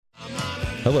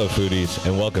Hello, foodies,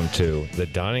 and welcome to the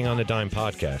Dining on the Dime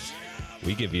podcast.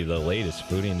 We give you the latest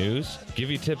foodie news,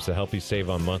 give you tips to help you save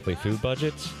on monthly food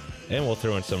budgets, and we'll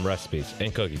throw in some recipes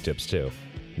and cooking tips too.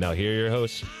 Now here are your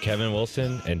hosts, Kevin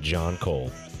Wilson and John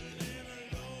Cole.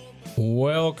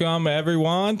 Welcome,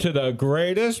 everyone, to the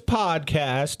greatest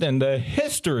podcast in the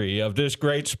history of this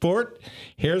great sport.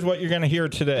 Here's what you're going to hear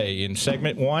today. In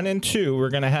segment 1 and 2, we're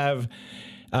going to have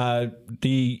Maria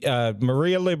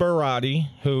Liberati,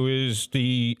 who is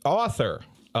the author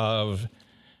of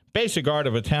Basic Art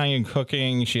of Italian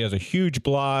Cooking. She has a huge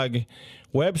blog.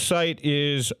 Website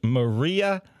is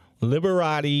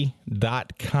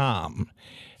marialiberati.com.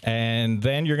 And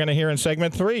then you're going to hear in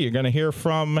segment 3, you're going to hear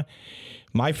from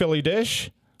My Philly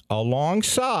Dish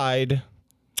alongside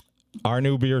our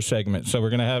new beer segment. So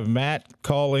we're going to have Matt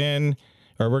call in,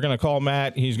 or we're going to call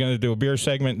Matt. He's going to do a beer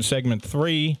segment in segment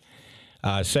 3.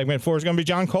 Segment 4 is going to be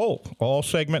John Cole, all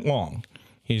segment long.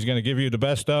 He's going to give you the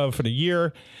best of for the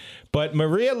year. But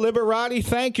Maria Liberati,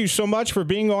 thank you so much for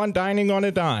being on Dining on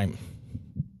a Dime.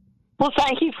 Well,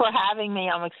 thank you for having me.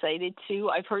 I'm excited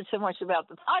too. I've heard so much about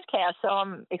the podcast, so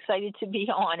I'm excited to be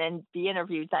on and be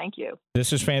interviewed. Thank you.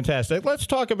 This is fantastic. Let's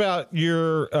talk about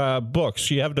your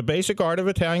books. You have The Basic Art of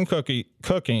Italian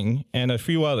Cooking and a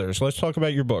few others. Let's talk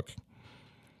about your book.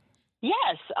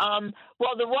 Yes.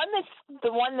 Well, the one that's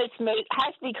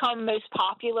has become most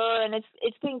popular, and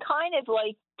it's been kind of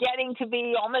like getting to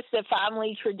be almost a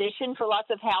family tradition for lots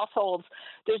of households.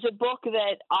 There's a book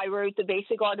that I wrote, The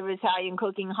Basic Art of Italian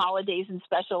Cooking, Holidays and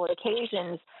Special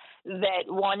Occasions, that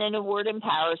won an award in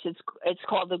Paris. It's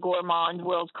called the Gourmand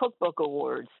World Cookbook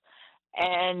Awards.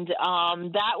 And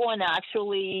that one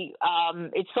actually,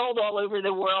 it's sold all over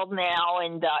the world now,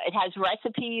 and it has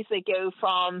recipes that go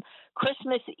from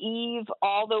Christmas Eve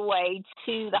all the way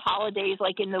to the holidays,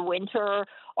 like in the winter,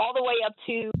 all the way up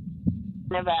to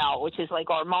Carnival, which is like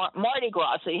our Mardi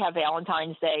Gras. So you have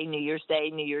Valentine's Day, New Year's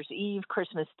Eve,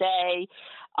 Christmas Day,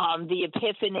 the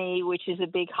Epiphany, which is a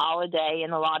big holiday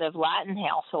in a lot of Latin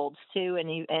households too, and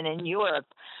in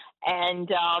Europe. And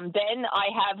then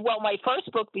I have, my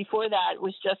first book before that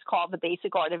was just called The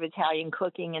Basic Art of Italian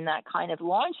Cooking, and that kind of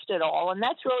launched it all. And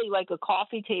that's really like a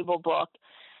coffee table book,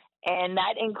 and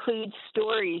that includes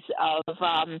stories of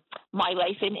my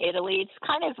life in Italy. It's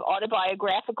kind of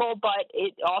autobiographical, but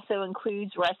it also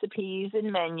includes recipes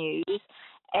and menus.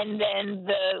 And then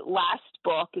the last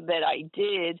book that I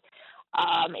did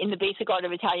in the Basic Art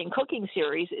of Italian Cooking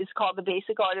series is called The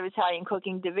Basic Art of Italian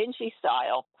Cooking Da Vinci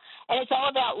Style. And it's all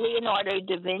about Leonardo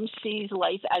da Vinci's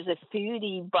life as a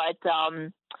foodie, but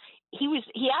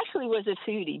he actually was a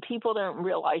foodie. People don't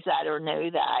realize that or know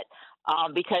that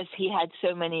because he had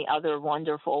so many other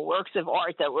wonderful works of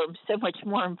art that were so much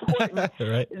more important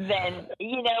right. than,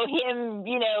 him,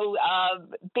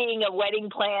 being a wedding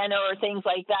planner or things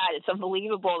like that. It's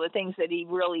unbelievable the things that he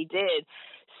really did.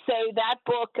 So that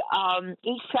book,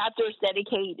 each chapter is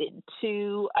dedicated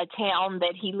to a town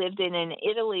that he lived in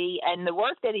Italy and the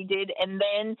work that he did. And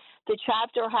then the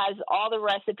chapter has all the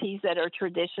recipes that are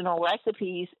traditional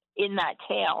recipes in that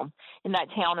town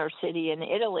or city in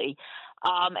Italy.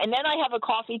 And then I have a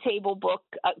coffee book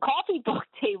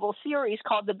table series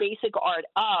called The Basic Art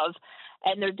of,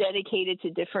 and they're dedicated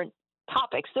to different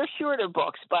topics. They're shorter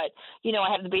books, but, I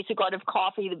have The Basic Art of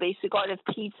Coffee, The Basic Art of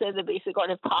Pizza, The Basic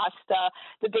Art of Pasta,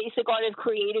 The Basic Art of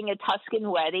Creating a Tuscan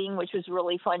Wedding, which was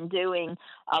really fun doing.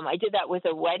 I did that with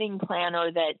a wedding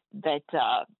planner that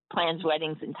plans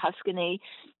weddings in Tuscany.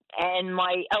 And and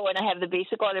I have The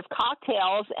Basic Art of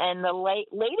Cocktails, and the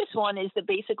latest one is The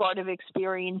Basic Art of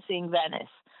Experiencing Venice.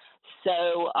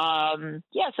 So, so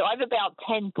I have about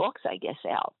 10 books, I guess,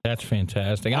 out. That's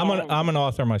fantastic. I'm an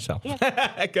author myself.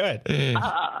 Yeah. Good.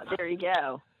 There you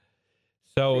go.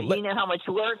 So you know how much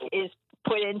work is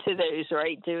put into those,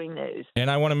 right, doing those. And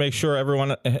I want to make sure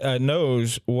everyone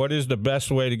knows what is the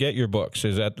best way to get your books.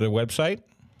 Is that the website?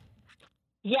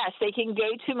 Yes, they can go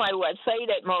to my website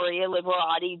at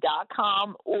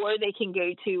marialiberati.com, or they can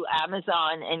go to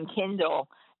Amazon and Kindle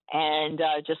and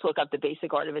just look up The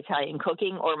Basic Art of Italian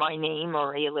Cooking or my name,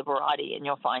 Maria Liberati, and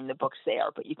you'll find the books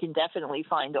there. But you can definitely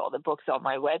find all the books on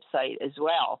my website as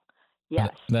well. Yes.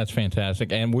 That's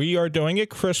fantastic. And we are doing a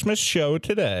Christmas show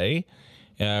today.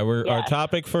 Our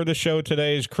topic for the show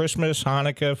today is Christmas,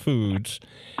 Hanukkah foods.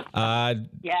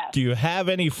 Do you have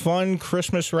any fun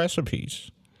Christmas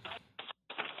recipes?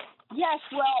 Yes,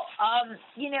 well,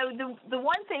 the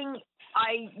one thing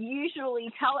I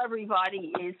usually tell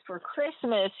everybody is for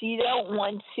Christmas, you don't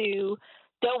want to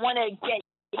get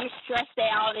stressed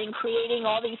out in creating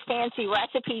all these fancy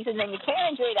recipes, and then you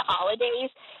can't enjoy the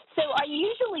holidays. So I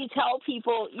usually tell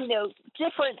people,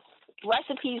 different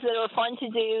recipes that are fun to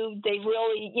do. They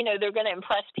really, they're going to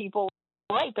impress people,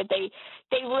 right? But they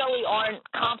really aren't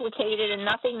complicated and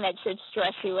nothing that should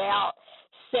stress you out.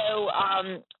 So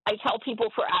I tell people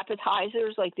for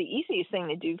appetizers, like the easiest thing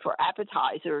to do for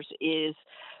appetizers is,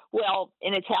 well,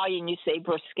 in Italian you say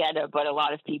bruschetta, but a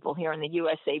lot of people here in the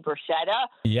U.S. say bruschetta.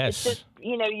 Yes. It's just,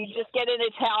 you just get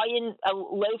a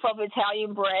loaf of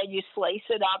Italian bread, you slice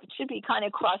it up. It should be kind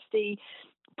of crusty.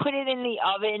 Put it in the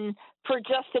oven for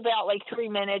just about like 3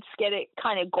 minutes, get it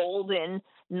kind of golden,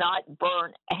 not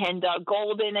burnt, and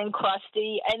golden and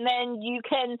crusty. And then you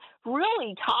can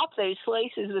really top those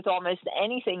slices with almost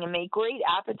anything and make great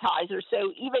appetizers.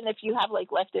 So even if you have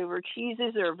like leftover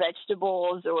cheeses or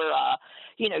vegetables or,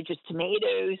 just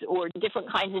tomatoes or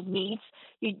different kinds of meats,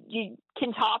 you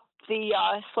can top the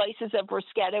slices of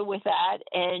bruschetta with that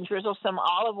and drizzle some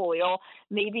olive oil,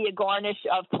 maybe a garnish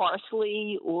of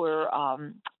parsley or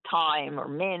thyme or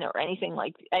mint or anything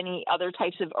like any other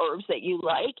types of herbs that you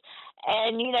like.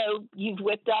 And, you've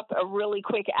whipped up a really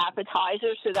quick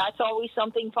appetizer, so that's always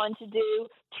something fun to do.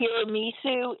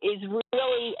 Tiramisu is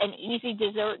really an easy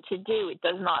dessert to do. It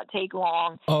does not take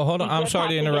long. Oh, hold on. I'm sorry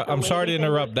to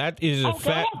interrupt. That is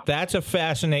that's a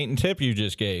fascinating tip you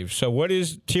just gave. So what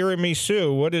is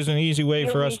tiramisu? What is an easy way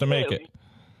for us to make it?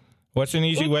 What's an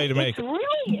easy way to make it?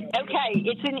 Really, okay,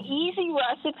 it's an easy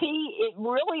recipe. It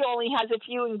really only has a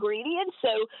few ingredients. So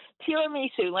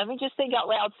tiramisu, let me just think out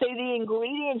loud. So the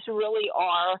ingredients really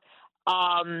are,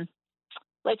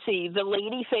 the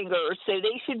lady fingers. So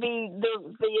they should be,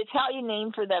 the Italian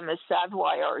name for them is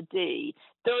Savoiardi.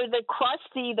 They're the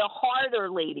crusty, the harder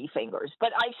lady fingers.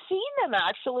 But I've seen them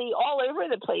actually all over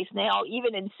the place now,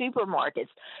 even in supermarkets.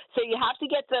 So you have to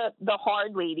get the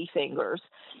hard lady fingers.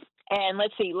 And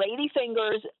let's see,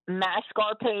 ladyfingers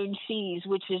mascarpone cheese,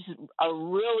 which is a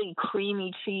really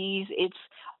creamy cheese. It's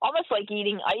almost like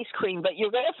eating ice cream, but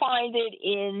you're going to find it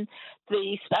in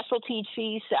the specialty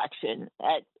cheese section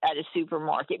at a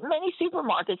supermarket. Many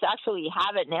supermarkets actually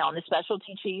have it now in the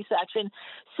specialty cheese section.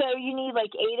 So you need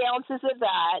like 8 ounces of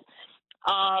that.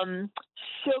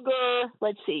 Sugar,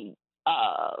 let's see,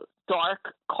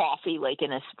 dark coffee, like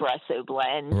an espresso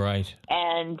blend. Right.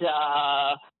 And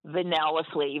vanilla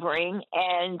flavoring.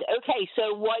 And, okay,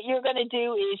 so what you're going to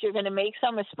do is you're going to make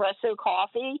some espresso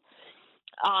coffee.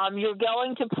 You're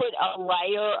going to put a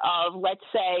layer of, let's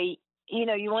say,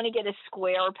 you want to get a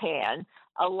square pan,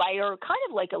 a layer, kind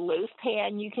of like a loaf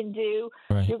pan you can do.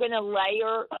 Right. You're going to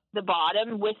layer the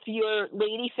bottom with your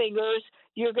lady fingers.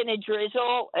 You're going to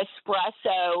drizzle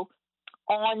espresso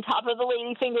on top of the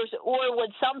lady fingers, or what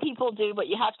some people do, but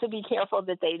you have to be careful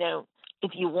that they don't.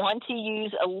 If you want to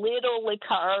use a little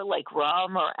liqueur like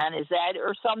rum or anisette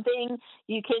or something,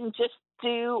 you can just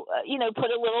do,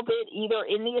 put a little bit either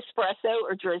in the espresso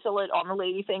or drizzle it on the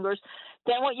lady fingers.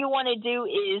 Then what you want to do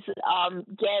is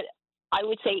get, I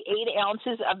would say, 8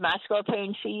 ounces of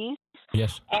mascarpone cheese.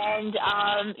 Yes. And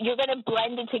you're going to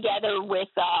blend it together with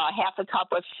half a cup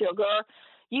of sugar.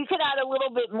 You could add a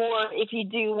little bit more if you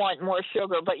do want more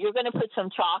sugar, but you're going to put some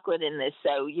chocolate in this,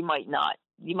 so you might not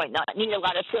need a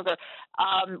lot of sugar.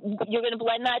 You're going to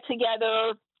blend that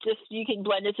together. You can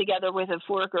blend it together with a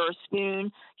fork or a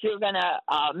spoon. You're going to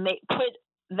put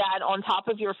that on top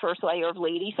of your first layer of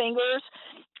lady fingers,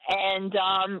 and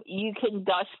you can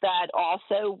dust that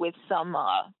also with some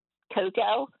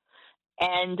cocoa.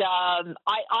 And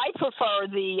I prefer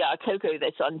the cocoa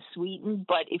that's unsweetened,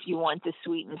 but if you want the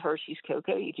sweetened Hershey's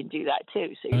cocoa, you can do that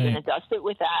too. So you're going to dust it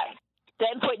with that.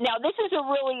 Then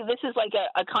this is like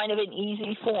a kind of an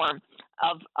easy form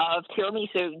of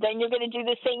tiramisu. Then you're going to do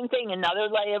the same thing, another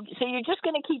layer. So you're just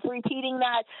going to keep repeating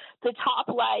that. The top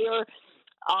layer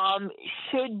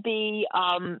should be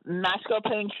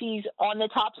mascarpone cheese on the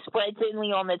top, spread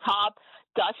thinly on the top.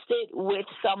 Dust it with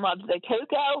some of the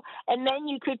cocoa, and then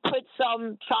you could put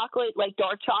some chocolate, like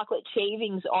dark chocolate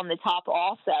shavings on the top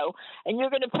also. And you're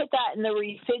going to put that in the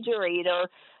refrigerator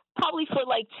probably for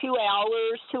like 2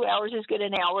 hours. 2 hours is good,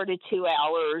 an hour to 2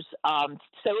 hours,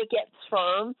 so it gets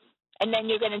firm. And then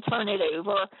you're going to turn it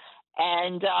over,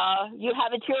 and you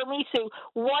have a tiramisu.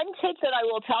 One tip that I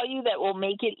will tell you that will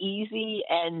make it easy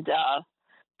and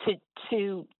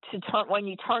to turn when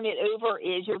you turn it over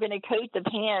is you're going to coat the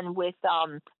pan with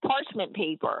parchment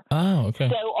paper. Oh, okay.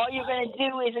 So all you're going to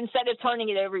do is instead of turning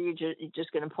it over, you're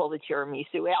just going to pull the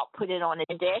tiramisu out, put it on a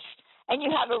dish, and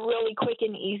you have a really quick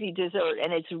and easy dessert,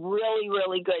 and it's really,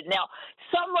 really good. Now,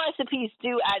 some recipes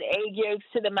do add egg yolks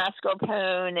to the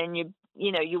mascarpone, and you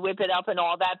you whip it up and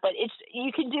all that, but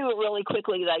you can do it really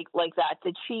quickly like that.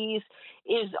 The cheese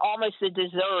is almost a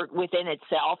dessert within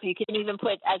itself. You can even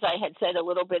put, as I had said, a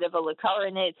little bit of a liqueur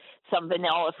in it, some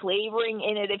vanilla flavoring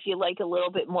in it if you like a little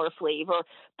bit more flavor.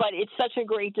 But it's such a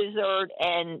great dessert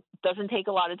and doesn't take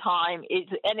a lot of time.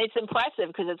 It's impressive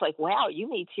because it's like, wow, you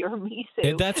made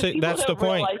tiramisu. That's the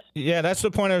point. Yeah, that's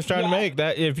the point I was trying to make.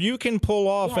 That if you can pull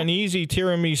off an easy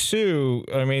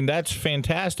tiramisu, I mean, that's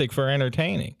fantastic for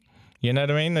entertaining. You know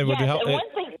what I mean? It would help. And one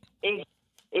thing,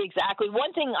 exactly.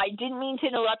 One thing, I didn't mean to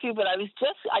interrupt you, but I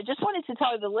just wanted to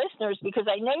tell the listeners, because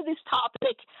I know this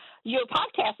topic, your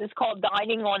podcast is called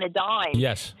Dining on a Dime.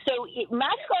 Yes. So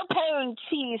mascarpone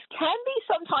cheese can be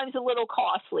sometimes a little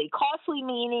costly. Costly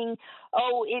meaning,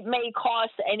 it may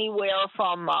cost anywhere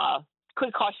from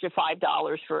could cost you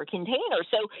 $5 for a container.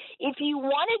 So if you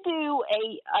want to do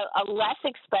a less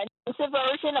expensive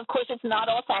version, of course it's not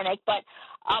authentic, but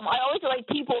I always like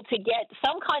people to get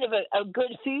some kind of a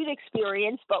good food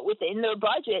experience, but within their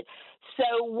budget.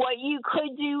 So what you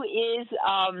could do is,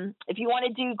 if you want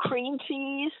to do cream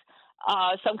cheese,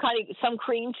 some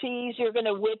cream cheese, you're going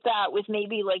to whip that with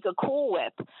maybe like a Cool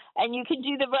Whip, and you can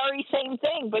do the very same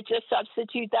thing, but just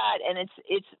substitute that, and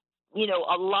it's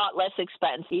a lot less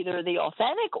expensive, either the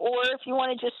authentic, or if you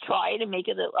want to just try it and make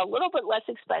it a little bit less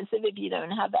expensive if you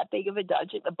don't have that big of a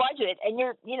budget, and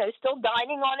you're, still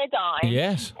dining on a dime.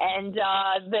 Yes. And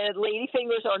the lady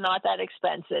fingers are not that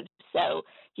expensive. So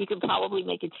you can probably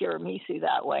make a tiramisu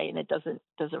that way, and it doesn't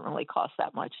really cost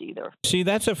that much either. See,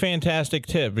 that's a fantastic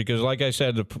tip, because like I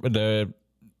said, the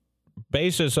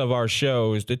basis of our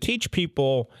show is to teach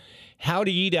people how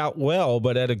to eat out well,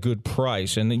 but at a good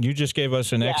price. And you just gave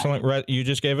us an excellent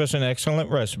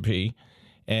recipe,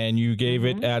 and you gave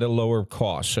it at a lower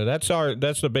cost. So that's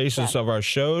the basis of our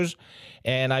shows.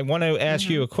 And I want to ask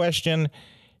you a question.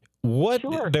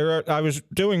 I was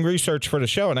doing research for the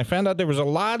show, and I found out there was a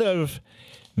lot of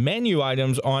menu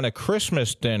items on a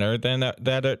Christmas dinner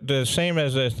that are the same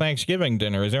as a Thanksgiving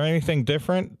dinner. Is there anything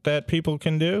different that people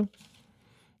can do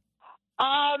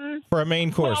for a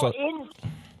main course?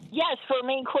 Yes, for a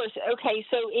main course. Okay,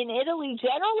 so in Italy,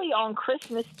 generally on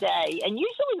Christmas Day, and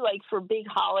usually like for big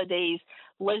holidays,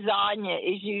 lasagna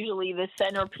is usually the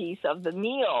centerpiece of the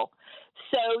meal.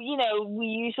 So, we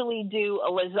usually do a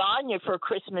lasagna for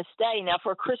Christmas Day. Now,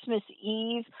 for Christmas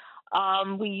Eve,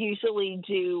 we usually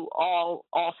do all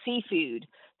seafood.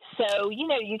 So,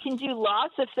 you can do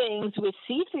lots of things with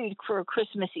seafood for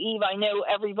Christmas Eve. I know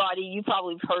you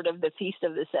probably have heard of the Feast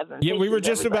of the Seven Fishes. Yeah, we were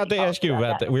just about to ask you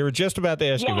about that. We were just about to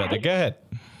ask you about that. Go ahead.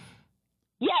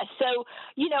 Yes, so,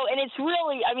 and it's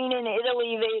really, in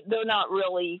Italy, they're not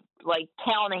really, like,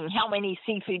 counting how many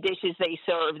seafood dishes they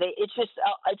serve. It's just,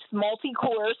 it's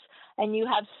multi-course, and you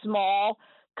have small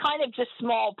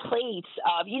plates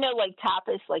of, like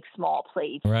tapas, like small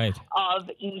plates of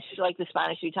each, like the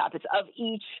Spanish do tapas, of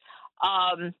each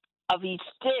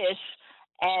dish.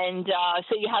 And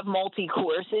so you have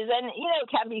multi-courses, and, it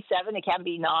can be 7, it can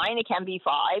be 9, it can be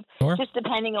 5, just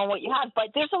depending on what you have.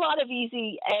 But there's a lot of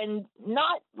easy and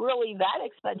not really that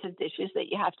expensive dishes that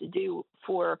you have to do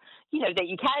for, that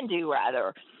you can do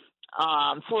rather.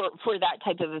 For that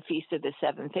type of a Feast of the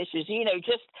Seven Fishes,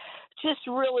 just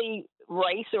really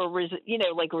rice or,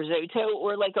 like risotto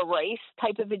or like a rice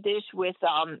type of a dish with,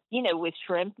 with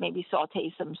shrimp, maybe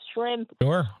saute some shrimp.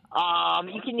 Sure.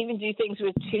 You can even do things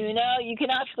with tuna. You can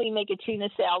actually make a tuna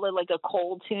salad, like a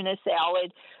cold tuna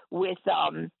salad with,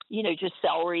 just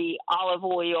celery, olive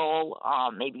oil,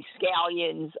 maybe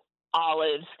scallions,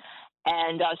 olives,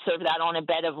 and serve that on a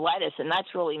bed of lettuce, and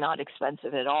that's really not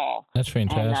expensive at all. That's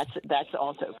fantastic. And that's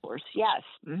also, of course, yes.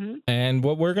 Mm-hmm. And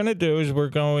what we're going to do is we're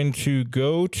going to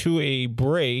go to a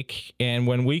break, and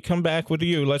when we come back with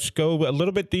you, let's go a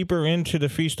little bit deeper into the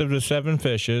Feast of the Seven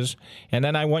Fishes, and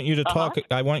then I want you to talk.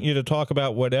 I want you to talk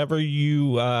about whatever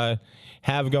you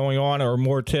have going on or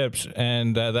more tips,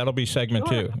 and that'll be segment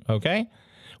 2. Okay?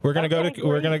 We're going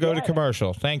to go to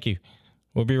commercial. Thank you.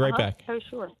 We'll be right back. Oh,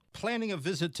 sure. Planning a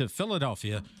visit to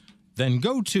Philadelphia? Then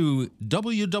go to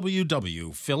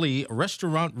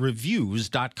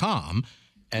www.phillyrestaurantreviews.com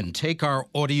and take our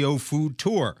audio food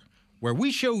tour, where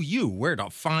we show you where to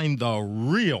find the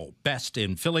real best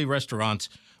in Philly restaurants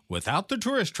without the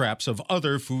tourist traps of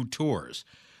other food tours.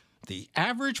 The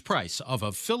average price of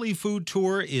a Philly food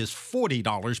tour is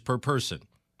 $40 per person.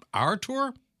 Our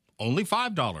tour? Only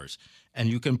 $5, and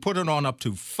you can put it on up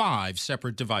to 5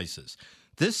 separate devices.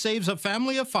 This saves a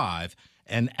family of 5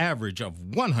 an average of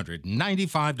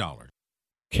 $195.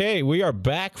 Okay, we are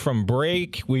back from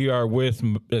break. We are with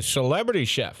the celebrity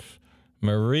chef,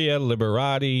 Maria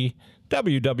Liberati,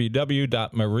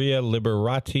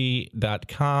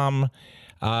 www.marialiberati.com.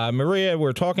 Maria,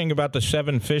 we're talking about the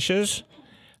 7 fishes.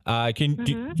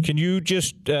 Can you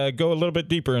just go a little bit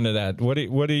deeper into that? What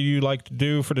do you like to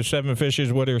do for the 7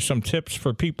 fishes? What are some tips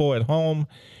for people at home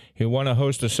who want to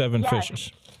host the 7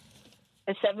 fishes?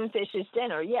 A 7 fishes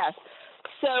dinner, yes.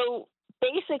 So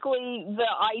basically, the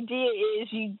idea is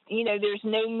you know there's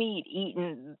no meat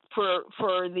eaten for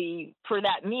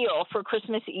that meal for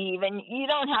Christmas Eve, and you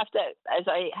don't have to, as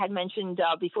I had mentioned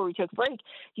before we took break,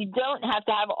 you don't have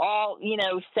to have all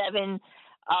 7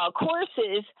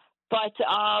 courses, but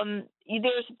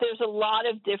there's a lot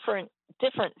of different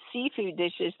seafood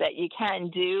dishes that you can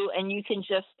do, and you can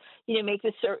just make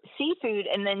the seafood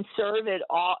and then serve it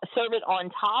on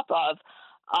top of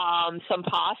some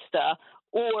pasta,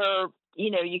 or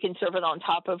you can serve it on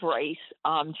top of rice.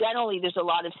 Generally, there's a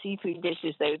lot of seafood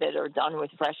dishes though that are done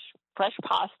with fresh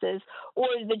pastas or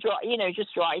the dry,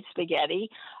 just dried spaghetti.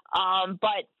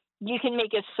 But you can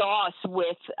make a sauce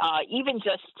with even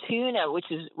just tuna,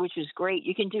 which is great.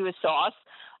 You can do a sauce.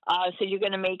 So you're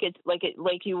going to make it like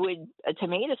you would a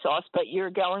tomato sauce, but you're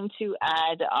going to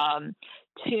add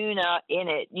tuna in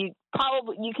it. You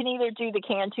can either do the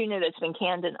canned tuna that's been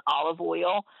canned in olive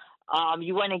oil.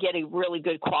 You want to get a really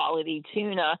good quality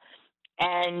tuna,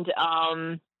 and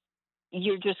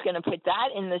you're just going to put that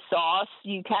in the sauce.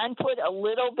 You can put a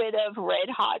little bit of red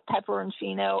hot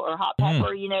pepperoncino or hot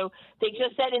pepper. They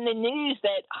just said in the news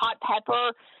that hot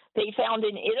pepper, they found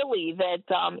in Italy that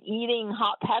eating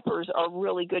hot peppers are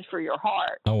really good for your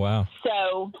heart. Oh, wow.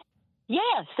 So,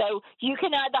 yeah, so you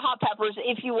can add the hot peppers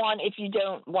if you want. If you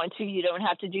don't want to, you don't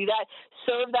have to do that.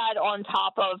 Serve that on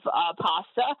top of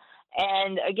pasta.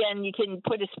 And again, you can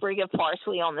put a sprig of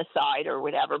parsley on the side or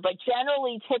whatever. But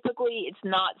typically, it's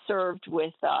not served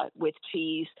with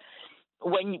cheese.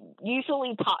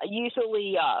 Usually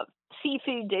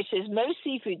seafood dishes, most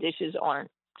seafood dishes aren't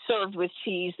served with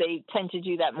cheese. They tend to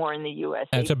do that more in the U.S.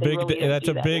 That's a big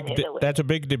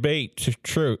debate.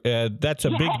 True. That's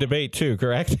a big debate too.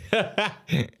 Correct.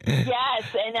 Yes,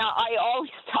 and I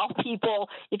always tell people,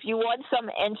 if you want some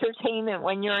entertainment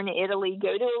when you're in Italy,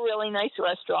 go to a really nice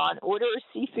restaurant, order a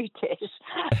seafood dish,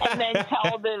 and then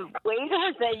tell the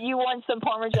waiters that you want some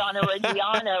Parmigiano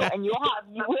Reggiano, and you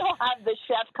will have the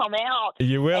chef come out.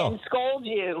 You will and scold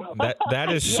you.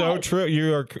 That is so true.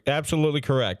 You are absolutely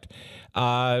correct.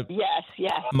 Yes.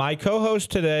 My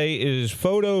co-host today is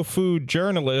photo food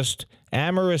journalist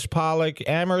Amaris Pollock.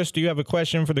 Amaris, do you have a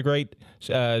question for the great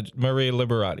Maria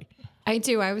Liberati? I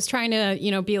do. I was trying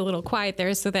to, be a little quiet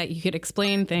there so that you could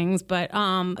explain things. But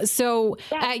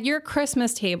at your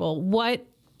Christmas table, what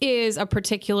is a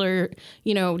particular,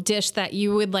 dish that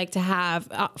you would like to have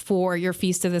for your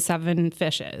Feast of the 7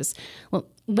 Fishes? Well,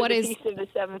 Feast of the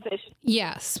 7 Fishes?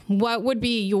 Yes. What would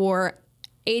be your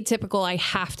atypical, I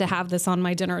have to have this on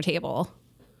my dinner table?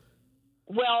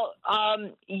 Well,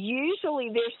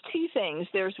 usually there's 2 things.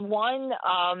 There's one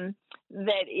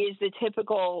that is the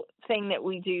typical thing that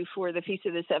we do for the Feast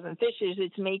of the 7 Fishes.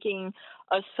 It's making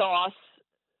a sauce,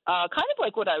 kind of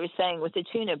like what I was saying with the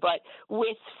tuna, but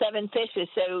with 7 fishes.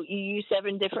 So you use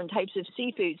 7 different types of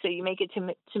seafood. So you make a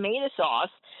tomato sauce,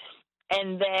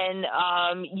 and then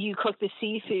you cook the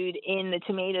seafood in the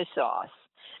tomato sauce.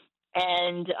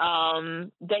 And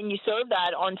then you serve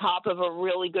that on top of a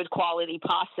really good quality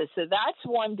pasta. So that's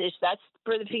one dish. That's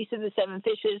for the Feast of the 7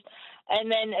 Fishes.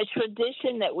 And then a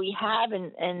tradition that we have,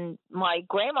 and my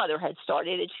grandmother had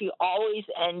started it, she always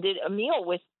ended a meal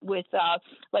with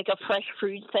like a fresh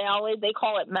fruit salad. They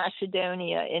call it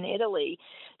Macedonia in Italy.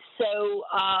 So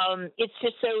it's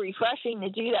just so refreshing to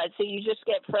do that. So you just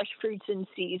get fresh fruits in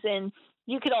season.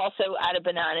 You could also add a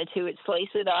banana to it, slice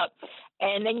it up,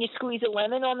 and then you squeeze a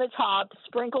lemon on the top,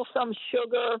 sprinkle some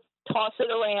sugar, toss it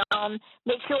around.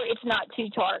 Make sure it's not too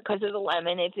tart because of the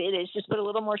lemon. If it is, just put a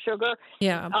little more sugar.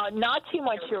 Yeah. Not too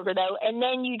much sugar, though. And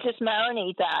then you just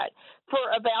marinate that for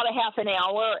about a half an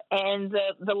hour, and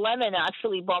the lemon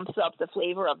actually bumps up the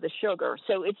flavor of the sugar.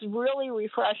 So it's really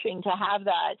refreshing to have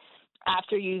that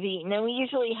after you've eaten. And we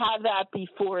usually have that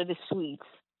before the sweets.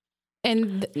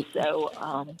 And so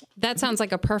that sounds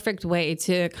like a perfect way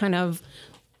to kind of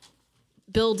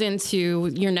build into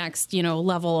your next,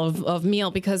 level of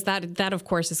meal, because that of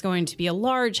course is going to be a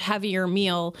large, heavier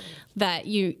meal that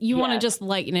you want to just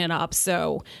lighten it up.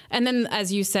 So, and then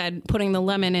as you said, putting the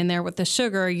lemon in there with the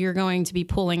sugar, you're going to be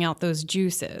pulling out those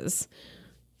juices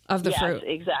of the fruit.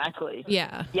 Exactly.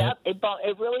 Yeah. Yep.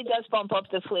 It really does bump up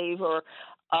the flavor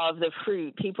of the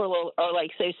fruit. People are like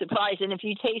so surprised. And if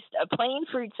you taste a plain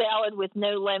fruit salad with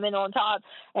no lemon on top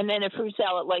and then a fruit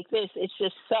salad like this, it's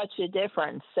just such a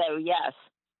difference. So yes.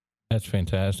 That's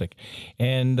fantastic.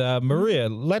 And Maria,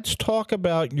 let's talk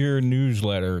about your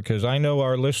newsletter, because I know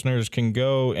our listeners can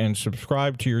go and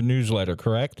subscribe to your newsletter,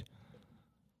 correct?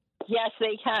 Yes,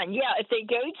 they can. Yeah, if they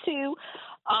go to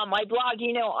my blog,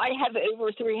 I have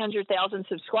over 300,000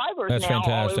 subscribers That's now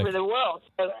fantastic. all over the world.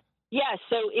 So,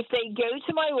 so if they go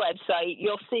to my website,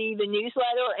 you'll see the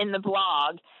newsletter and the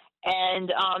blog, and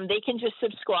they can just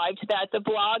subscribe to that. The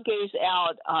blog goes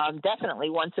out definitely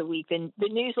once a week. And the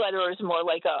newsletter is more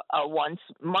like a once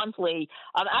monthly.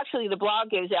 Actually, the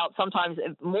blog goes out sometimes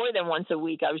more than once a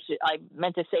week. I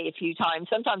meant to say a few times,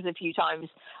 sometimes a few times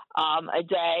a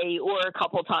day or a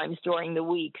couple times during the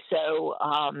week. So,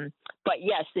 but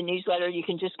yes, the newsletter, you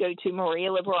can just go to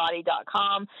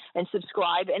marialiberati.com and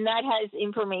subscribe. And that has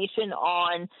information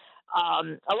on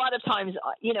a lot of times,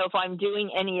 if I'm doing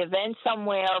any events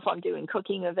somewhere, if I'm doing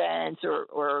cooking events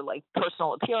or like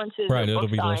personal appearances right, or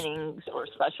book signings or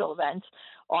special events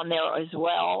on there, as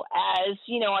well as,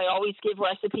 I always give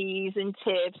recipes and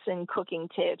tips and cooking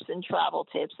tips and travel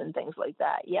tips and things like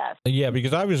that. Yes. Yeah,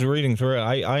 because I was reading through it.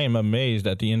 I am amazed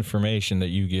at the information that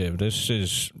you give. This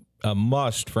is a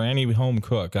must for any home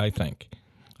cook, I think.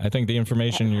 I think the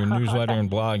information in your newsletter and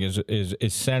blog is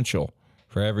essential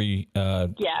for every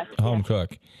home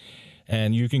cook.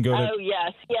 And you can go to... Oh,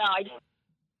 yes. Yeah,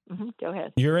 go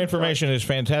ahead. Your information is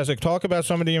fantastic. Talk about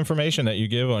some of the information that you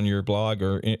give on your blog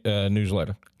or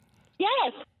newsletter.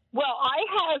 Yes. Well,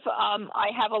 I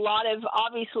have a lot of,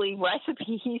 obviously,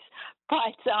 recipes,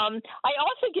 but I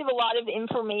also give a lot of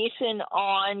information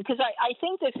on, because I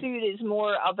think the food is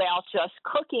more about just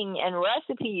cooking and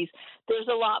recipes. There's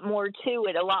a lot more to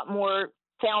it, a lot more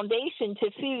foundation to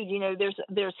food.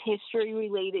 There's history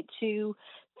related to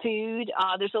food.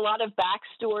 There's a lot of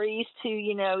backstories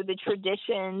to the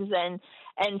traditions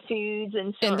and foods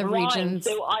and the regions.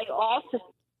 So I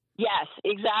also, yes,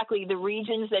 exactly, the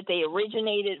regions that they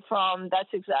originated from. That's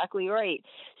exactly right.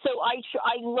 So I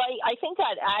think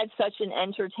that adds such an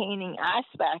entertaining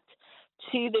aspect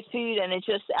to the food, and it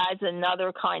just adds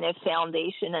another kind of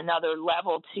foundation, another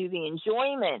level to the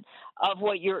enjoyment of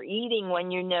what you're eating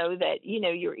when you know that,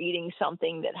 you're eating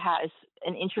something that has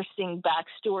an interesting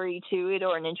backstory to it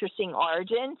or an interesting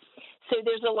origin. So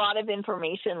there's a lot of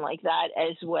information like that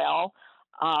as well.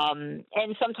 And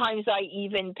sometimes I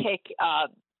even pick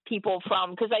people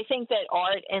from, because I think that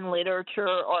art and literature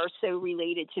are so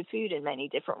related to food in many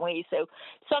different ways. So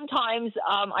sometimes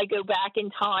I go back in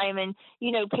time and,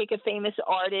 pick a famous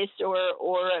artist or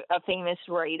a famous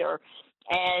writer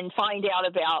and find out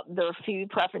about their food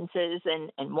preferences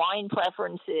and wine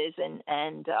preferences.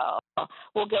 And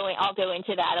I'll go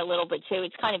into that a little bit too.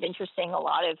 It's kind of interesting. A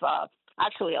lot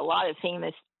of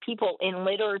famous people in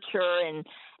literature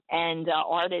and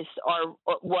artists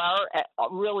were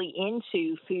really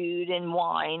into food and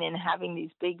wine and having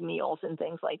these big meals and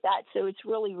things like that. So it's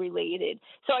really related.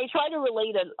 So I try to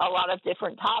relate a lot of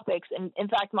different topics. And in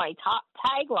fact, my top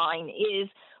tagline is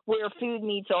where food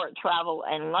meets art, travel,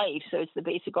 and life. So it's the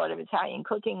basic art of Italian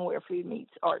cooking, where food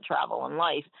meets art, travel, and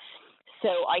life. So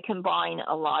I combine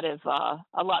a lot of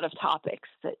topics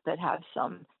that have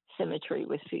some symmetry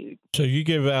with food. So you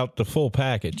give out the full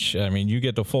package. I mean, you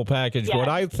get the full package. Yes. What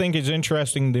I think is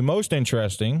interesting, the most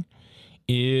interesting,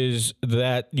 is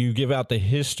that you give out the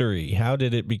history. How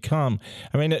did it become?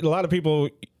 I mean, a lot of people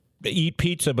eat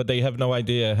pizza, but they have no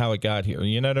idea how it got here.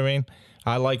 You know what I mean?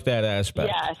 I like that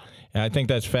aspect. Yes. And I think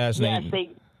that's fascinating. Yes,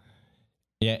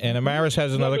 yeah, and Amaris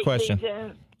has another question.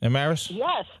 Amaris?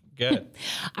 Yes. Good.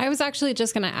 I was actually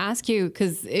just going to ask you,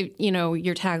 because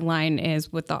your tagline is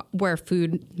where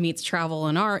food meets travel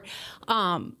and art.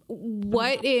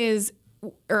 What is,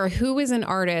 or who is an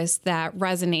artist that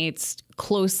resonates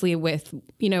closely with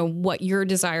what your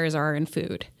desires are in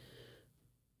food?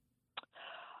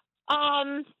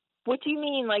 What do you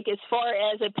mean? Like, as far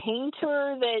as a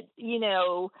painter that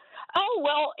Oh,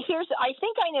 well, I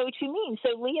think I know what you mean.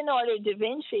 So Leonardo da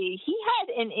Vinci, he had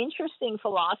an interesting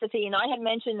philosophy, and I had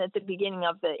mentioned at the beginning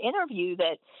of the interview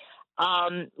that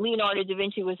Leonardo da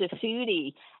Vinci was a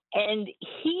foodie, and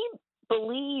he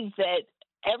believed that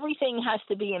everything has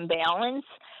to be in balance.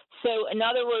 So in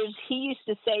other words, he used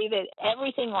to say that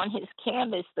everything on his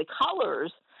canvas, the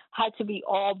colors, had to be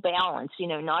all balanced,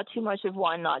 not too much of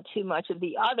one, not too much of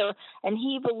the other. And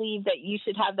he believed that you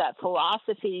should have that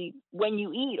philosophy when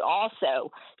you eat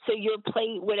also. So your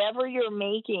plate, whatever you're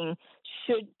making,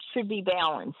 should be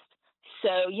balanced.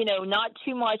 So, not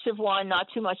too much of one, not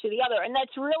too much of the other. And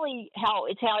that's really how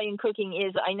Italian cooking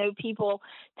is. I know people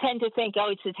tend to think,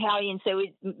 oh, it's Italian, so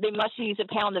they must use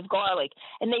a pound of garlic.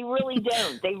 And they really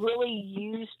don't. They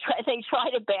really they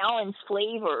try to balance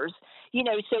flavors,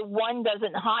 so one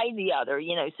doesn't hide the other,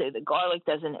 so the garlic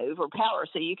doesn't overpower.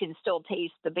 So you can still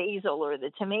taste the basil or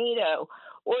the tomato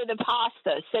or the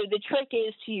pasta. So the trick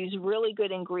is to use really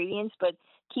good ingredients, but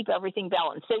keep everything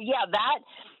balanced. So yeah,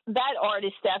 that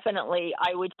artist definitely,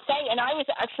 I would say. And I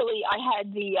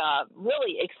had the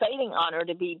really exciting honor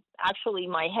to be actually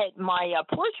my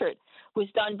portrait was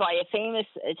done by a famous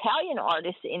Italian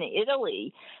artist in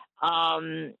Italy,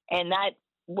 and that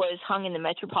was hung in the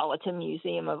Metropolitan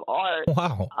Museum of Art.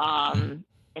 Wow.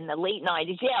 In the late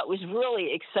 90s. Yeah, it was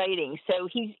really exciting. So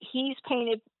he's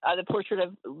painted the portrait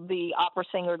of the opera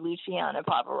singer Luciano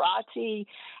Pavarotti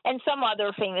and some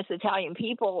other famous Italian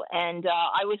people. And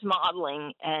I was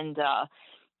modeling, and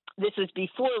this was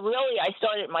before really I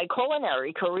started my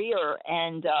culinary career,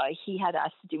 and he had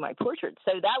asked to do my portrait.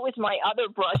 So that was my other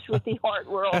brush with the art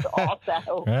world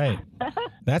also. Right.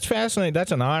 That's fascinating.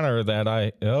 That's an honor that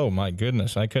oh my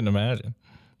goodness, I couldn't imagine.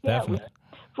 Yeah, Definitely.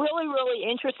 Really, really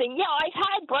interesting. Yeah, I've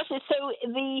had brushes. So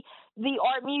the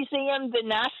art museum, the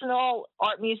National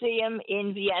Art Museum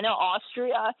in Vienna,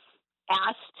 Austria,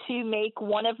 asked to make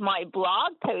one of my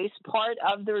blog posts part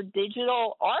of their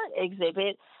digital art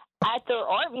exhibit at their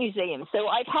art museum. So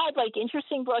I've had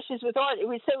interesting brushes with art. It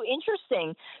was so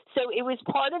interesting. So it was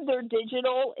part of their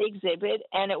digital exhibit,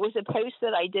 and it was a post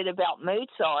that I did about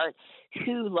Mozart,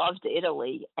 who loved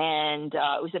Italy. And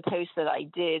it was a post that I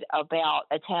did about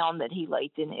a town that he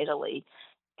liked in Italy.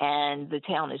 And the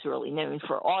town is really known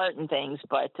for art and things,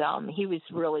 but he was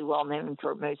really well known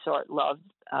for Mozart loved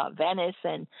Venice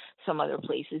and some other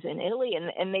places in Italy,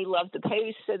 and they loved the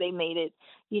post, so they made it,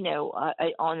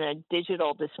 on a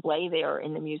digital display there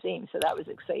in the museum. So that was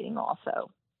exciting also.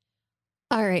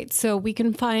 All right. So we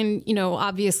can find,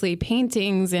 obviously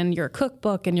paintings in your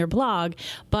cookbook and your blog,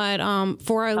 but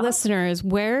for our listeners,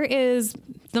 where is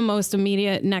the most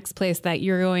immediate next place that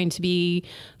you're going to be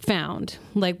found?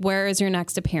 Like, where is your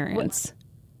next appearance?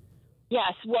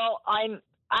 Yes. Well, I'm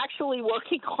actually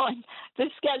working on the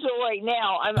schedule right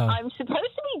now. I'm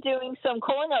supposed to be doing some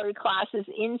culinary classes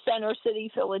in Center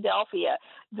City, Philadelphia.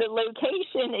 The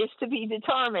location is to be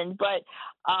determined, but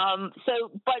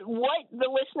what the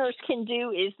listeners can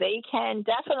do is they can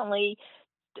definitely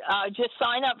just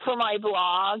sign up for my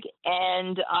blog,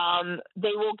 and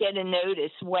they will get a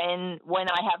notice when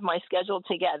I have my schedule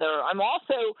together. I'm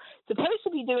also supposed to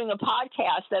be doing a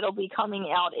podcast that'll be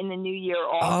coming out in the new year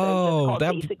also.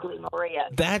 Basically Maria.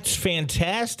 That's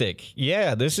fantastic.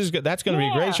 Yeah, that's going to be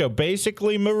a great show.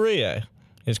 Basically Maria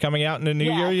is coming out in the new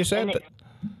year, you said?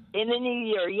 In the new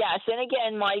year, yes. And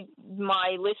again, my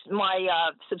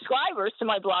subscribers to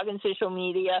my blog and social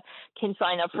media can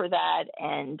sign up for that,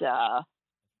 and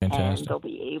they'll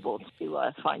be able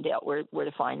to find out where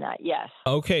to find that. Yes.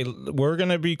 Okay, we're going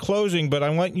to be closing, but I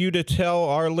want you to tell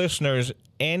our listeners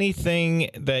anything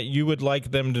that you would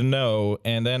like them to know,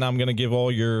 and then I'm going to give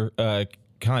all your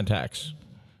contacts.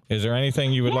 Is there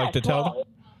anything you would like to tell them?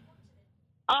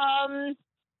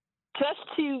 Just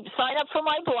to sign up for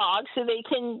my blog so they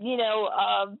can, they'll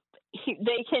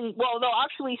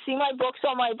actually see my books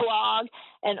on my blog,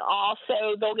 and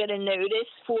also they'll get a notice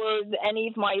for any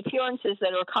of my appearances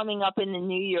that are coming up in the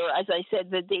new year. As I said,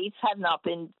 the dates have not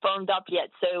been firmed up yet,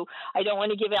 so I don't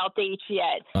want to give out dates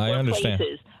yet. I understand.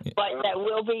 Places. But that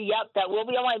will be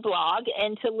on my blog,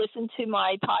 and to listen to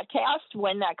my podcast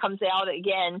when that comes out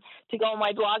again, to go on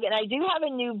my blog. And I do have a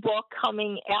new book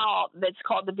coming out that's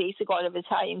called The Basic Art of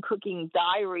Italian Cooking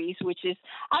Diaries, which is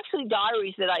actually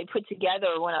diaries that I put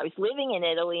together when I was living in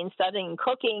Italy and studying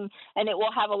cooking, and it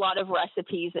will have a lot of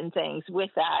recipes and things with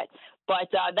that.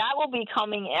 But that will be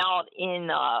coming out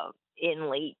in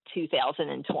late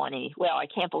 2020. Well, I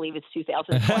can't believe it's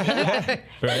 2020.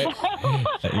 Right.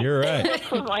 You're right.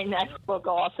 For my next book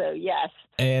also, yes.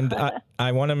 And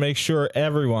I want to make sure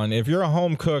everyone, if you're a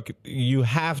home cook, you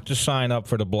have to sign up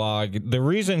for the blog. The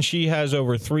reason she has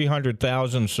over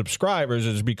 300,000 subscribers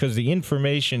is because the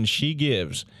information she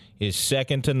gives is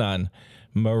second to none.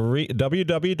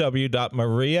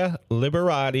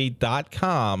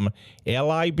 www.marialiberati.com,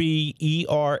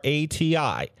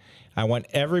 Liberati. I want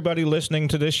everybody listening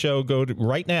to this show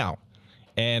right now,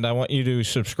 and I want you to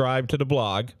subscribe to the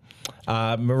blog.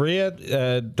 Maria,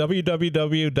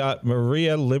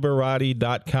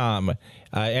 www.marialiberati.com.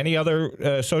 Any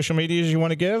other social medias you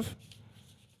want to give?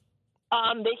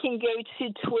 They can go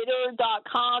to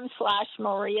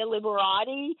twitter.com/Maria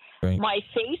Liberati. Great. My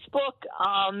Facebook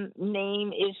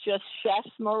name is just Chef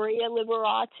Maria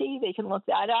Liberati. They can look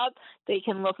that up. They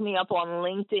can look me up on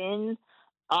LinkedIn.com,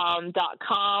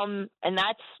 and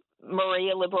that's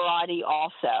Maria Liberati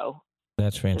also.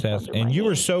 That's fantastic. And you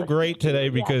were so great today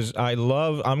because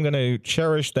I'm going to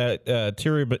cherish that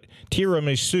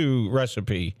tiramisu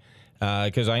recipe.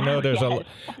 Because I know there's a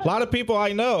lot of people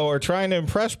I know are trying to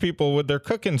impress people with their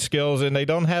cooking skills, and they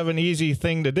don't have an easy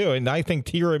thing to do. And I think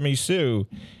tiramisu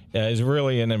is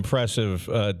really an impressive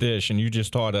dish, and you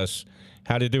just taught us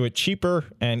how to do it cheaper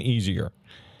and easier.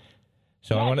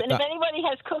 So yes, I want and if anybody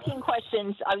has cooking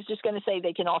questions, I was just going to say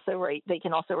they can also write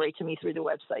to me through the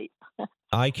website.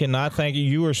 I cannot thank you.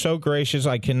 You were so gracious.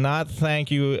 I cannot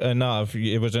thank you enough.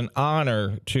 It was an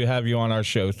honor to have you on our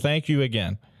show. Thank you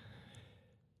again.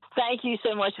 Thank you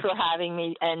so much for having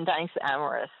me, and thanks,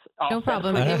 Amaris. Also. No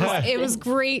problem. It was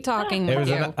great talking with you.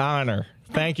 It was an honor.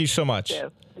 Thank you so much.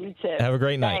 You too. Have a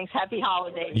great night. Thanks. Happy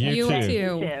holidays. You too.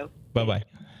 You too. Bye-bye.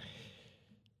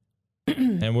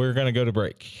 And we're going to go to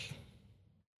break.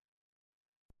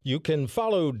 You can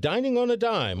follow Dining on a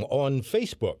Dime on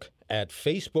Facebook at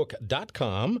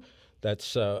facebook.com.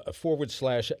 That's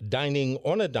 /Dining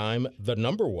on a Dime, the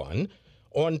number 1.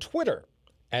 On Twitter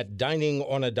at Dining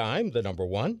on a Dime, the number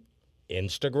 1.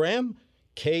 Instagram,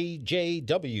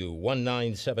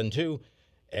 KJW1972.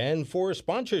 And for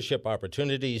sponsorship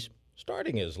opportunities,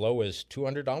 starting as low as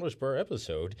 $200 per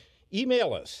episode,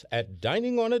 email us at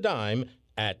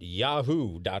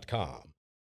diningonadime@yahoo.com.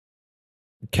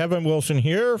 Kevin Wilson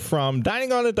here from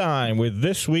Dining on a Dime with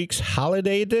this week's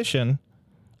holiday edition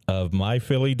of My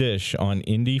Philly Dish on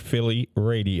Indie Philly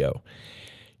Radio.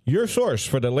 Your source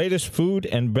for the latest food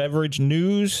and beverage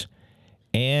news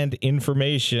and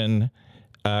information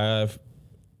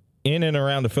in and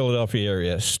around the Philadelphia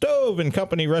area. Stove and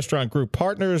Company Restaurant Group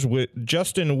partners with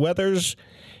Justin Weathers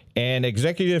and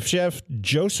Executive Chef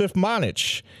Joseph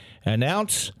Monich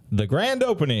announce the grand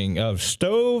opening of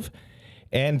Stove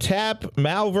and Tap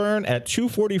Malvern at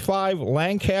 245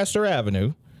 Lancaster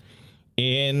Avenue.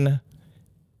 In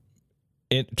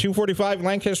 245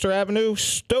 Lancaster Avenue,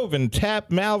 Stove and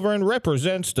Tap Malvern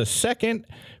represents the second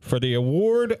for the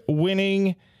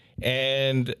award-winning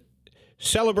and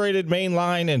celebrated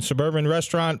mainline and suburban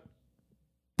restaurant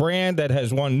brand that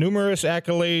has won numerous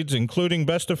accolades, including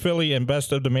Best of Philly and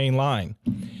Best of the Main Line.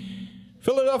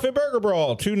 Philadelphia Burger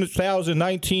Brawl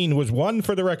 2019 was one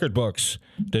for the record books.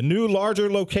 The new,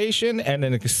 larger location and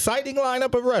an exciting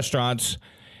lineup of restaurants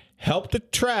helped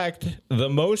attract the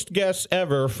most guests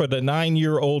ever for the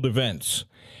 9-year-old events.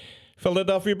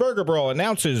 Philadelphia Burger Brawl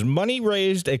announces money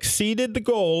raised exceeded the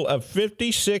goal of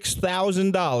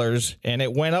 $56,000, and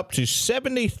it went up to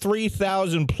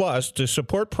 $73,000 plus to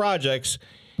support projects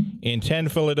in 10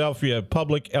 Philadelphia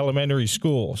public elementary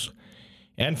schools.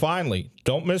 And finally,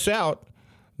 don't miss out.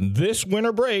 This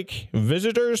winter break,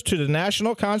 visitors to the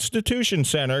National Constitution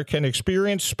Center can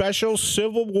experience special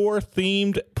Civil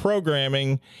War-themed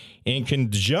programming in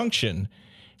conjunction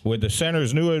with the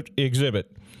center's new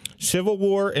exhibit, Civil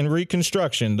War and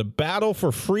Reconstruction, the Battle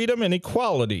for Freedom and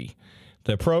Equality.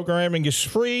 The programming is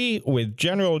free with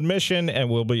general admission and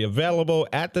will be available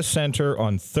at the center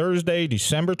on Thursday,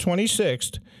 December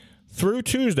 26th through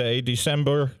Tuesday,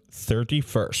 December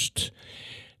 31st.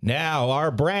 Now,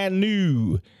 our brand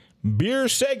new beer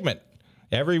segment.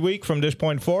 Every week from this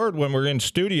point forward, when we're in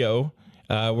studio,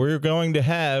 we're going to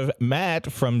have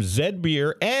Matt from Zed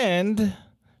Beer and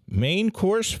Main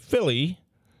Course Philly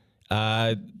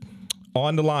on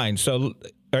the line. So,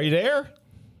 are you there,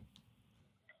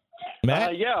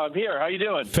 Matt? Yeah, I'm here. How you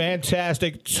doing?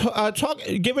 Fantastic.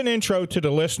 Give an intro to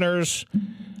the listeners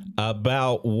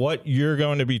about what you're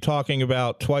going to be talking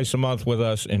about twice a month with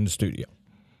us in the studio.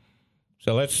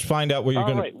 So let's find out what you're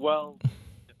going to... All right, well,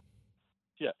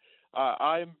 yeah.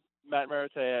 I'm Matt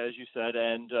Maratea, as you said,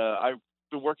 and I've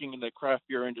been working in the craft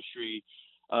beer industry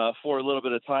for a little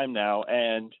bit of time now,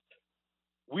 and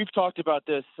we've talked about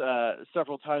this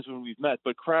several times when we've met,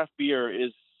 but craft beer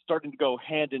is starting to go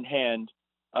hand in hand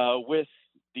with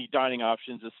the dining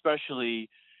options, especially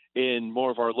in more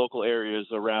of our local areas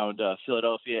around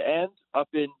Philadelphia and up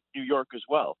in New York as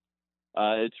well.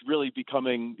 It's really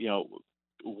becoming,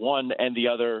 one and the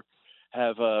other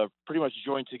have pretty much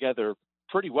joined together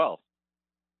pretty well.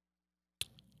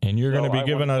 And you're going to be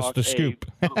giving us the scoop.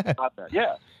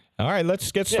 Yeah. All right,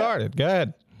 let's get started. Go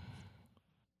ahead.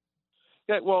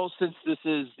 Yeah, well, since this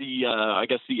is the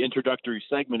introductory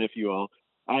segment, if you will,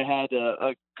 I had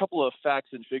a couple of facts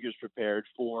and figures prepared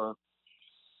for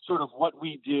sort of what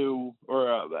we do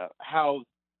or how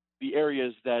the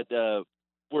areas that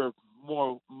we're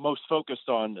most focused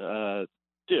on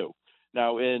do.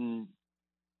 Now, in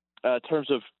terms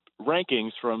of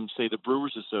rankings from, say, the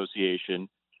Brewers Association,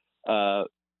 our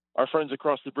friends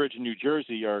across the bridge in New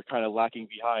Jersey are kind of lacking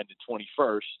behind at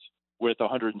 21st with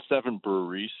 107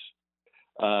 breweries.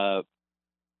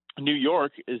 New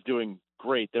York is doing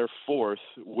great. They're fourth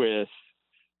with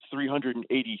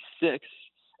 386.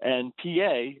 And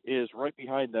PA is right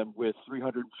behind them with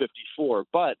 354,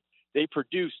 but they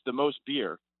produce the most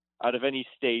beer out of any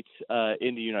state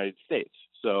in the United States.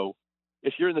 So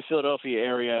if you're in the Philadelphia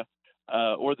area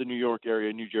or the New York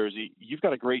area, New Jersey, you've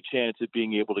got a great chance of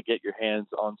being able to get your hands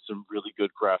on some really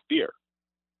good craft beer,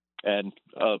 and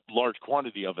a large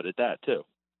quantity of it at that, too.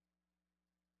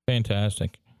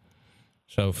 Fantastic.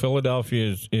 So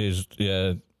Philadelphia is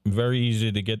very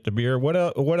easy to get the beer. What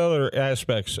other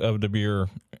aspects of the beer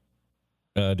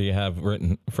do you have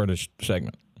written for this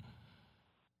segment?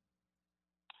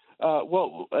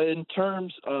 Well, in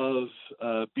terms of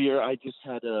beer, I just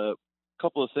had a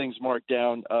couple of things marked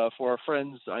down for our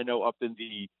friends I know up in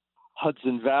the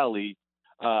Hudson Valley.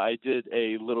 I did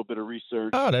a little bit of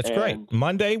research. Oh, that's great.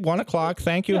 Monday, 1 o'clock.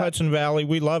 Thank you, Hudson Valley.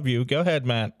 We love you. Go ahead,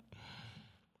 Matt.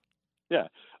 Yeah.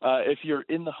 If you're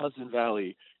in the Hudson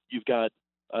Valley, you've got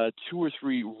 2 or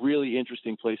 3 really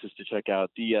interesting places to check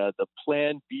out. The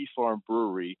Plan Bee Farm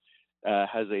Brewery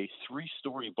has a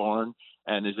 3-story barn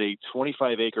and is a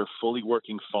 25-acre fully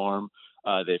working farm.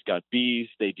 They've got bees.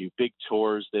 They do big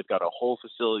tours. They've got a whole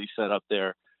facility set up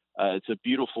there. It's a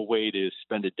beautiful way to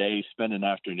spend a day, spend an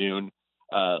afternoon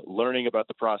learning about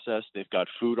the process. They've got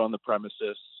food on the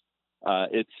premises.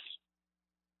 It's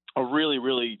a really,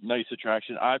 really nice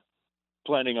attraction. I'm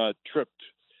planning a trip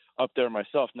up there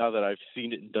myself now that I've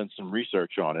seen it and done some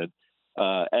research on it.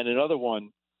 And another one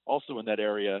also in that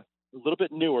area, a little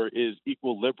bit newer, is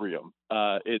Equilibrium.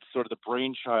 It's sort of the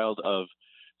brainchild of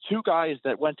 2 guys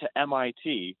that went to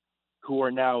MIT who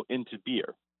are now into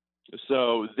beer.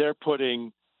 So they're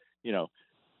putting,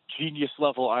 genius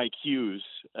level IQs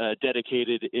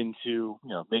dedicated into,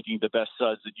 making the best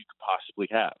suds that you could possibly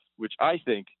have, which I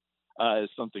think is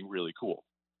something really cool.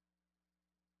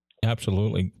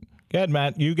 Absolutely. Go ahead,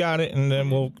 Matt. You got it, and then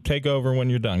we'll take over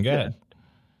when you're done. Go ahead.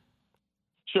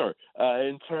 Sure.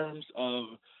 In terms of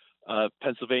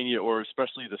Pennsylvania, or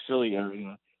especially the Philly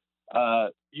area,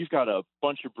 you've got a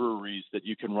bunch of breweries that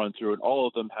you can run through, and all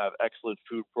of them have excellent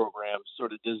food programs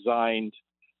sort of designed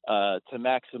to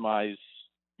maximize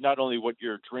not only what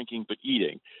you're drinking but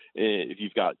eating. If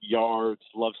you've got Yards,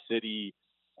 Love City,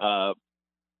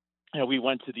 we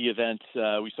went to the event.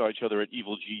 We saw each other at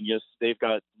Evil Genius. They've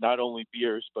got not only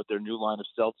beers but their new line of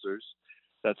seltzers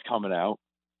that's coming out.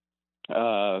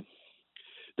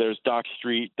 There's Dock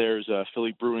Street. There's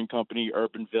Philly Brewing Company,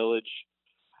 Urban Village,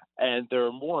 and there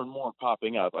are more and more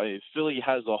popping up. Philly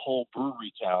has a whole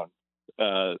brewery town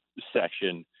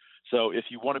section, so if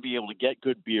you want to be able to get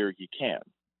good beer, you can.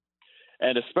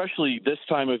 And especially this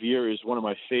time of year is one of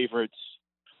my favorites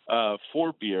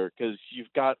for beer, because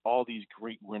you've got all these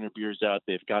great winter beers out.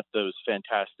 They've got those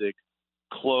fantastic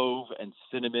clove and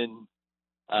cinnamon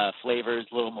flavors,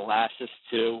 little molasses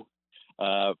too.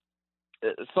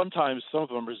 Sometimes some of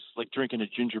them are like drinking a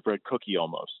gingerbread cookie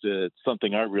almost. It's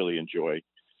something I really enjoy.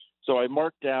 So I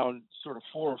marked down sort of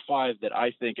 4 or 5 that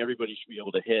I think everybody should be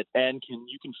able to hit, and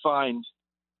you can find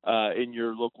in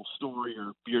your local store,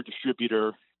 your beer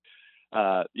distributor,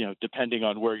 depending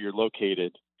on where you're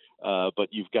located. But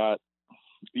you've got,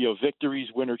 Victory's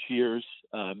Winter Cheers.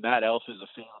 Matt Elf is a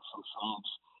fan from France.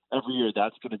 Every year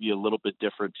that's going to be a little bit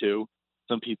different too.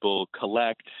 Some people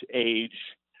collect, age.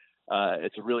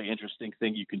 It's a really interesting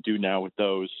thing you can do now with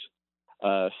those.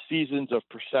 Seasons of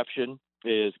Perception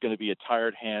is going to be a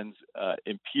Tired Hands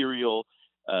Imperial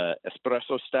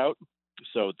Espresso Stout.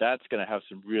 So that's going to have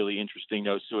some really interesting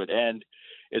notes to it. And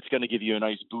it's going to give you a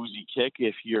nice boozy kick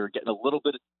if you're getting a little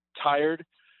bit tired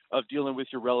of dealing with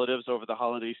your relatives over the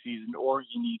holiday season, or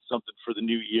you need something for the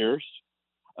New Year's.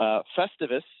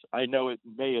 Festivus, I know it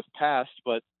may have passed,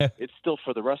 but it's still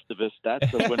for the rest of us.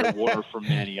 That's the winter water from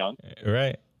Manny Young.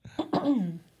 Right.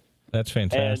 That's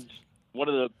fantastic.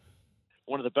 And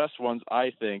one of the best ones,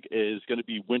 I think, is going to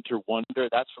be Winter Wonder.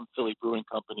 That's from Philly Brewing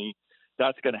Company.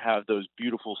 That's going to have those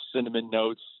beautiful cinnamon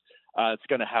notes. It's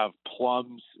going to have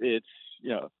plums. It's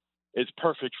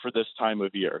perfect for this time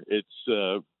of year.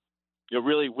 It's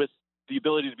really, with the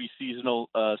ability to be seasonal,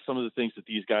 some of the things that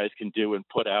these guys can do and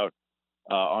put out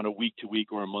on a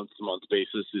week-to-week or a month-to-month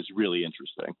basis is really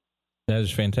interesting. That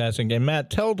is fantastic. And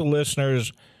Matt, tell the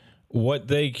listeners what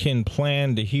they can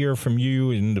plan to hear from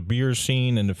you in the beer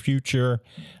scene in the future.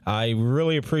 I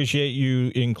really appreciate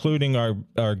you including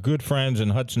our good friends in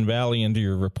Hudson Valley into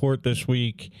your report this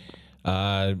week.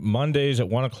 Mondays at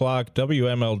 1 o'clock,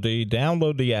 WMLD.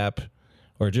 Download the app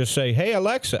or just say, hey,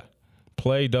 Alexa,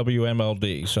 play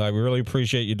WMLD. So I really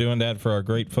appreciate you doing that for our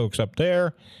great folks up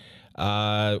there.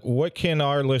 What can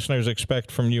our listeners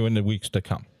expect from you in the weeks to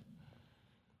come?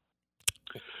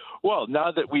 Well,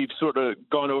 now that we've sort of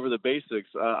gone over the basics,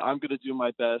 I'm going to do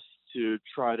my best to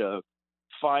try to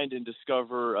find and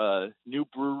discover new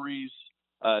breweries,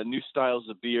 new styles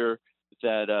of beer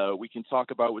that we can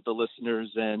talk about with the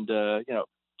listeners, and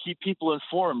keep people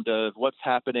informed of what's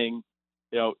happening,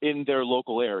 in their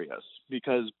local areas.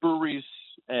 Because breweries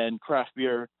and craft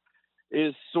beer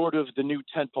is sort of the new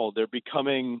tentpole. They're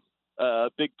becoming a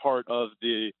big part of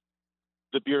the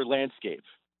beer landscape.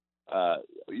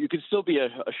 You can still be a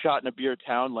shot in a beer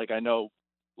town, like I know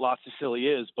lots of Philly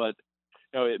is, but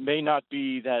it may not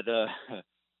be that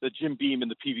the Jim Beam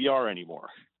and the PBR anymore.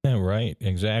 Yeah, right,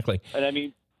 exactly. And I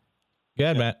mean, go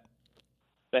ahead, Matt.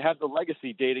 They have the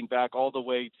legacy dating back all the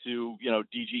way to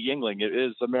DG Yuengling. It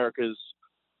is America's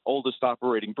oldest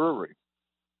operating brewery.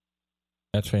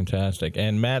 That's fantastic.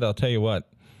 And Matt, I'll tell you what.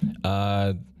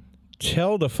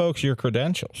 Tell the folks your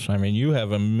credentials. I mean, you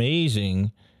have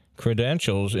amazing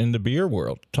credentials in the beer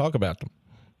world. Talk about them.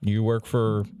 You work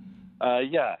for...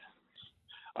 Yeah.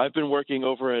 I've been working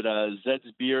over at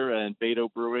Zed's Beer and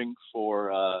Beto Brewing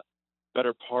for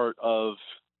better part of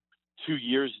 2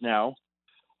 years now.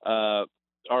 Our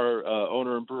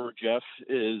owner and brewer, Jeff,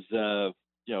 is an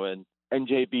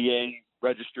NJBA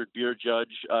registered beer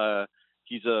judge.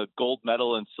 He's a gold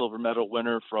medal and silver medal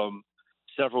winner from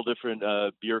several different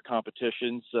beer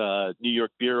competitions. New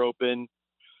York Beer Open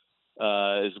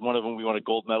is one of them. We won a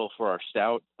gold medal for our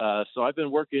stout. So I've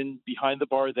been working behind the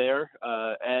bar there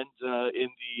and in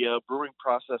the brewing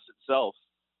process itself.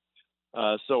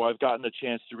 So I've gotten a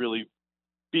chance to really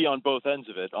be on both ends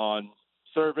of it, on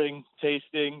serving,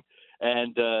 tasting,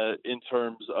 and in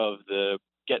terms of the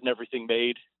getting everything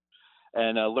made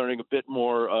and learning a bit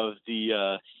more of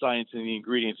the science and the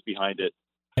ingredients behind it.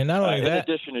 And not only that,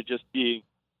 in addition to just being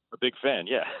a big fan,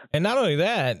 yeah. And not only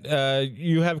that,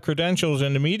 you have credentials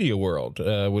in the media world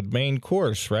with Main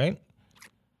Course, right?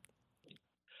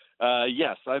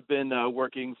 Yes, I've been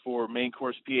working for Main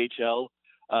Course PHL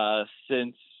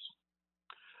since,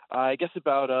 I guess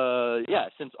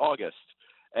since August.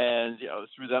 And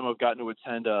through them, I've gotten to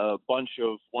attend a bunch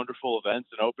of wonderful events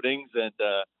and openings, and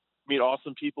meet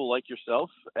awesome people like yourself,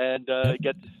 and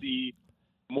get to see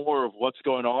more of what's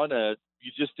going on.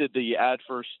 You just did the ad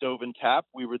for Stove and Tap.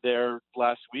 We were there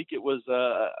last week. It was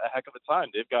a heck of a time.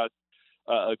 They've got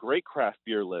a great craft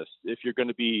beer list. If you're going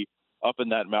to be up in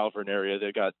that Malvern area,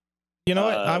 they've got. You know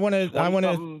what? I want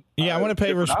to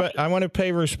pay respect. I want to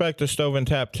pay respect to Stove and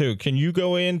Tap too. Can you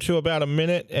go into about a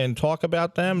minute and talk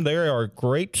about them? They are a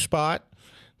great spot.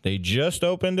 They just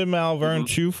opened in Malvern,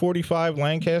 245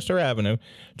 Lancaster Avenue.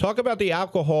 Talk about the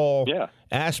alcohol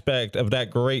aspect of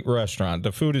that great restaurant.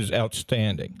 The food is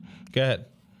outstanding. Go ahead.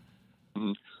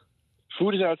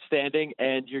 Food is outstanding,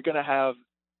 and you're going to have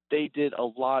 – they did a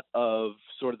lot of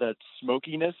sort of that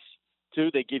smokiness, too.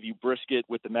 They give you brisket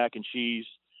with the mac and cheese.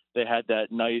 They had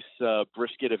that nice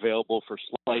brisket available for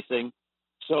slicing.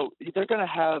 So they're going to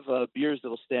have beers that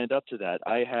will stand up to that.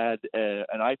 I had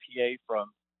an IPA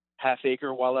from Half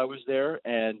Acre while I was there,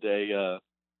 and a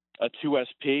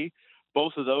 2SP.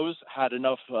 Both of those had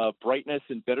enough brightness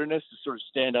and bitterness to sort of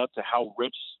stand up to how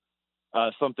rich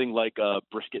something like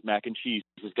brisket mac and cheese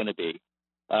is going to be.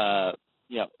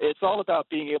 It's all about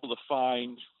being able to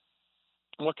find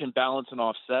what can balance and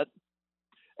offset,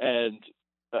 and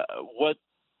what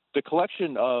the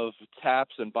collection of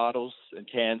taps and bottles and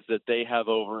cans that they have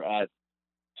over at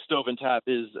Stove and Tap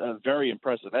is very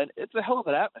impressive, and it's a hell of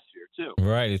an atmosphere too.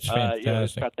 Right, it's fantastic.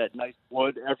 It's got that nice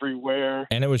wood everywhere,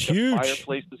 and it was huge.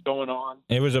 Fireplaces going on.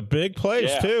 It was a big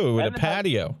place too, with a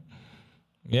patio.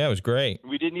 Yeah, it was great.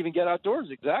 We didn't even get outdoors,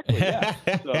 exactly. Yeah,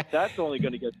 so that's only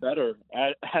going to get better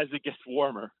as it gets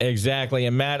warmer. Exactly,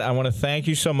 and Matt, I want to thank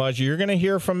you so much. You're going to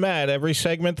hear from Matt every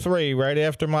segment 3 right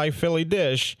after my Philly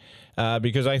dish,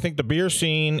 because I think the beer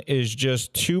scene is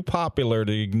just too popular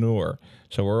to ignore.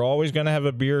 So we're always going to have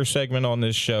a beer segment on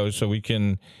this show so we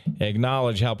can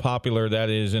acknowledge how popular that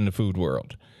is in the food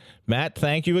world. Matt,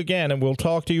 thank you again, and we'll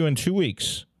talk to you in 2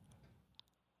 weeks.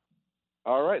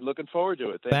 All right, looking forward to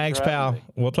it. Thanks, pal.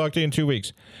 We'll talk to you in 2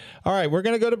 weeks. All right, we're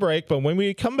going to go to break, but when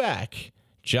we come back,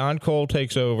 John Cole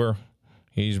takes over.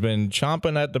 He's been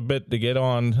chomping at the bit to get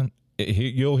on.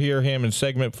 You'll hear him in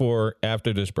segment 4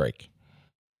 after this break.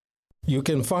 You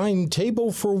can find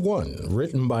Table for One,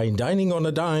 written by Dining on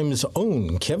a Dime's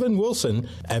own Kevin Wilson,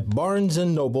 at Barnes &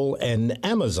 Noble and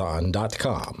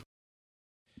Amazon.com.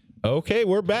 Okay,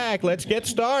 we're back. Let's get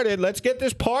started. Let's get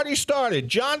this party started.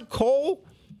 John Cole,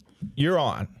 you're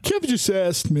on. Kev just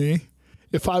asked me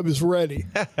if I was ready.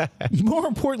 More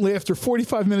importantly, after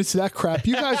 45 minutes of that crap,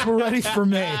 you guys were ready for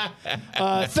me.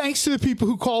 Thanks to the people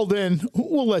who called in.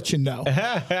 We'll let you know.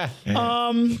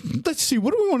 Let's see.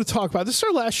 What do we want to talk about? This is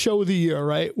our last show of the year,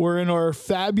 right? We're in our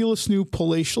fabulous new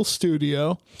palatial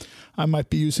studio. I might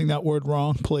be using that word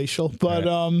wrong, palatial. But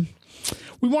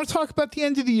we want to talk about the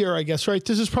end of the year, I guess, right?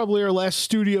 This is probably our last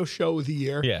studio show of the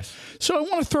year. Yes. So I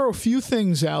want to throw a few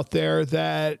things out there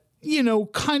that, you know,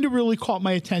 kind of really caught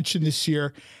my attention this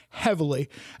year heavily.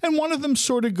 And one of them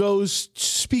sort of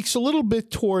speaks a little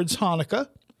bit towards Hanukkah.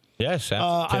 Yes.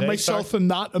 I myself am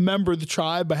not a member of the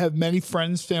tribe. I have many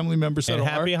friends, family members that and are.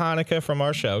 Happy Hanukkah from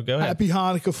our show. Go ahead. Happy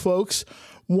Hanukkah, folks.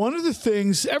 One of the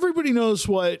things, everybody knows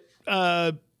what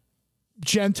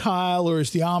Gentile, or as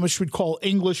the Amish would call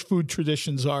English food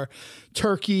traditions are.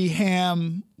 Turkey,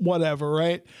 ham, whatever,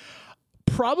 right?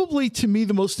 Probably to me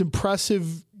the most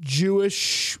impressive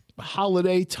Jewish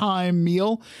holiday time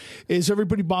meal is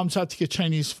everybody bombs out to get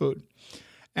Chinese food.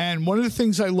 And one of the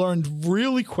things I learned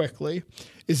really quickly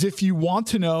is if you want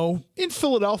to know, in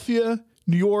Philadelphia,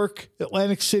 New York,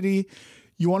 Atlantic City,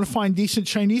 you want to find decent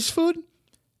Chinese food,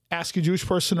 ask a Jewish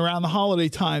person around the holiday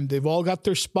time. They've all got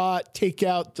their spot,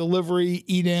 takeout, delivery,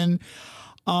 eat in.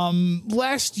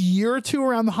 Last year or two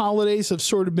around the holidays, I've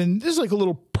sort of been, this is like a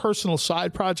little personal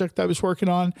side project I was working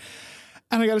on.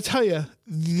 And I got to tell you,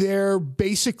 they're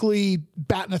basically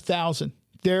batting 1,000.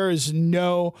 There is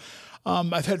no,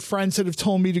 I've had friends that have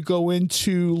told me to go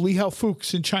into Li Hao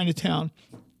Fuchs in Chinatown.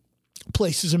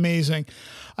 Place is amazing.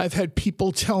 I've had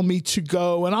people tell me to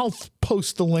go, and I'll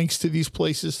post the links to these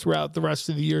places throughout the rest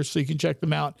of the year so you can check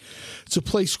them out. It's a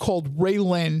place called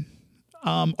Raelinn,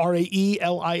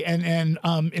 Raellinn,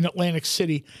 in Atlantic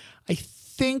City. I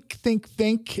think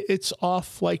it's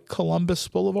off like Columbus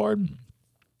Boulevard,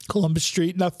 Columbus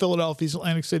Street, not Philadelphia's,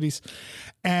 Atlantic City's.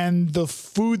 And the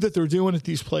food that they're doing at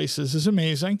these places is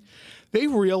amazing. They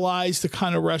realize the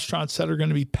kind of restaurants that are going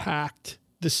to be packed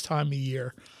this time of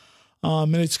year.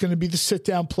 And it's going to be the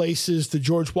sit-down places, the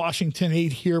George Washington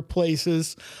Ate Here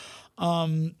places.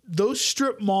 Those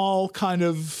strip mall kind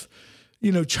of,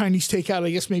 you know, Chinese takeout, I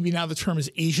guess maybe now the term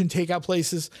is Asian takeout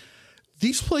places.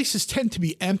 These places tend to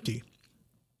be empty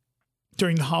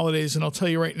during the holidays. And I'll tell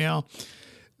you right now,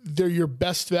 they're your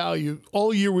best value.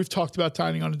 All year we've talked about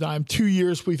dining on a dime. 2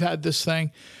 years we've had this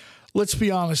thing. Let's be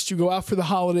honest. You go out for the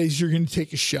holidays, you're going to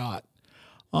take a shot.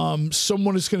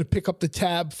 Someone is going to pick up the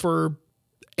tab for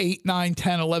 8, 9,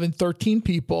 10, 11, 13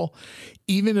 people.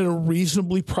 Even at a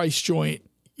reasonably priced joint,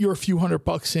 you're a few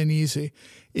 $100 in easy.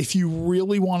 If you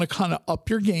really want to kind of up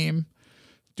your game,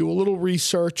 do a little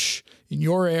research in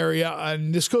your area.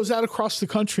 And this goes out across the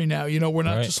country now. You know, we're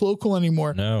not just local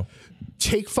anymore. No.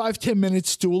 Take 5-10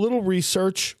 minutes, do a little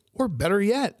research, or better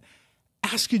yet,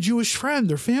 ask a Jewish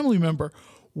friend or family member,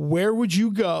 where would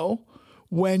you go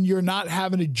when you're not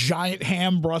having a giant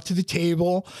ham brought to the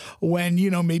table, when, you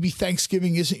know, maybe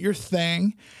Thanksgiving isn't your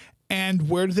thing, and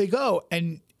where do they go?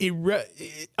 And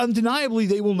undeniably,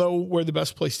 they will know where the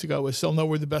best place to go is. They'll know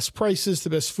where the best price is,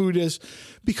 the best food is,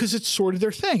 because it's sort of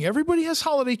their thing. Everybody has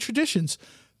holiday traditions.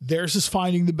 Theirs is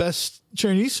finding the best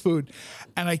Chinese food.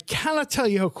 And I cannot tell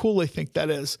you how cool I think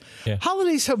that is. Yeah.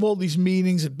 Holidays have all these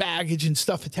meanings and baggage and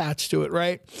stuff attached to it,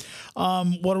 right?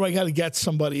 What do I got to get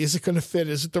somebody? Is it going to fit?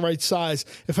 Is it the right size?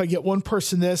 If I get one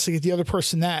person this, I get the other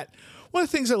person that. One of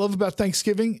the things I love about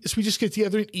Thanksgiving is we just get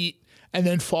together and eat and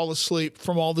then fall asleep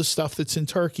from all the stuff that's in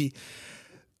turkey.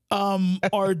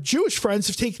 Our Jewish friends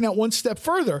have taken that one step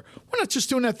further. We're not just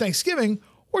doing that Thanksgiving.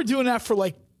 We're doing that for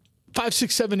like 5,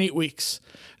 6, 7, 8 weeks.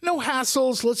 No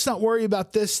hassles. Let's not worry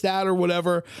about this, that, or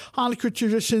whatever. Hanukkah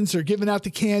traditions are giving out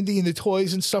the candy and the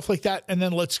toys and stuff like that, and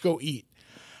then let's go eat.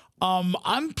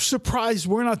 I'm surprised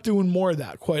we're not doing more of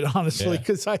that, quite honestly,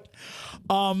 because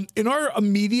in our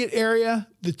immediate area,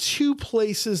 the two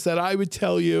places that I would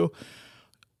tell you,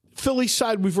 Philly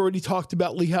side, we've already talked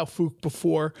about Li Hao Fuchs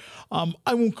before.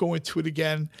 I won't go into it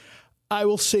again. I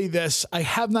will say this. I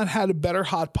have not had a better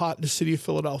hot pot in the city of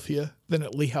Philadelphia than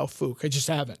at Li Hao Fuchs. I just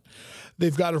haven't.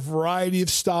 They've got a variety of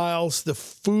styles. The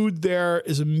food there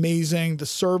is amazing. The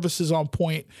service is on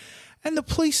point. And the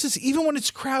places, even when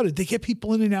it's crowded, they get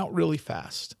people in and out really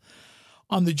fast.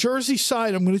 On the Jersey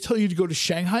side, I'm going to tell you to go to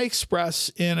Shanghai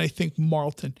Express in, I think,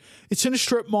 Marlton. It's in a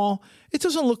strip mall. It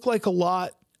doesn't look like a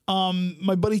lot.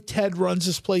 My buddy Ted runs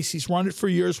this place. He's run it for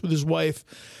years with his wife.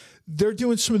 They're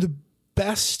doing some of the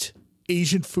best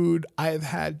Asian food I have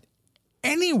had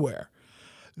anywhere.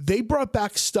 They brought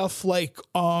back stuff like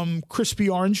crispy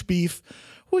orange beef,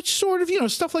 which sort of, you know,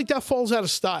 stuff like that falls out of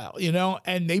style, you know,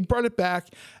 and they brought it back,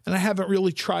 and I haven't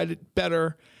really tried it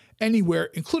better anywhere,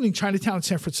 including Chinatown in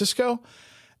San Francisco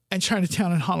and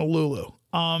Chinatown in Honolulu.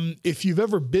 If you've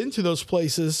ever been to those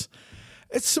places,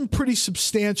 it's some pretty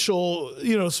substantial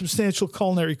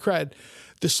culinary cred.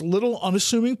 this little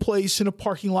unassuming place in a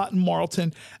parking lot in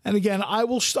Marlton. And again,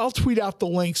 I'll tweet out the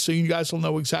link so you guys will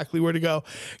know exactly where to go.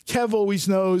 Kev always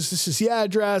knows this is the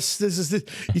address.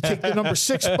 You take the number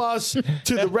 6 bus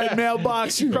to the red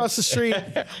mailbox across the street.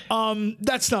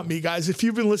 That's not me, guys. If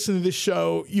you've been listening to this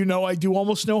show, you know I do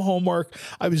almost no homework.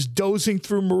 I was dozing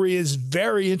through Maria's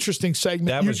very interesting segment.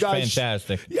 That was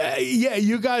fantastic. Yeah,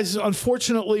 you guys,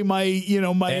 unfortunately,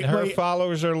 her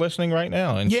followers are listening right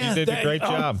now, and she did a great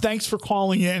job. Thanks for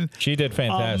calling in. She did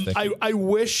fantastic. I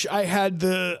wish I had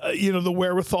the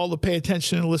wherewithal to pay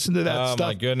attention and listen to that stuff. Oh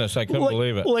my goodness, I couldn't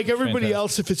believe it. Like everybody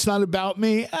else, if it's not about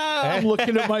me, I'm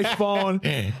looking at my phone.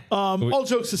 All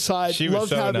jokes aside,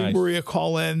 loved having nice. Maria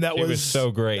call in. She was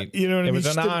so great. You know what I mean? It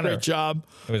was an honor. Did a great job.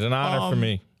 It was an honor for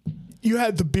me. You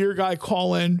had the beer guy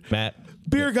call in, Matt.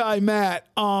 Beer guy Matt,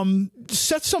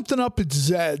 set something up at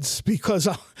Zed's because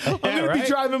I'm going to be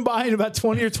driving by in about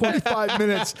 20 or 25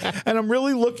 minutes, and I'm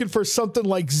really looking for something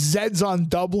like Zed's on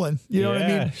Dublin. You know what I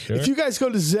mean? Sure. If you guys go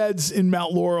to Zed's in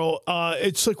Mount Laurel,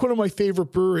 it's like one of my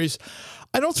favorite breweries.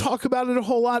 I don't talk about it a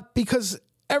whole lot because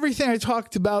everything I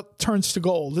talked about turns to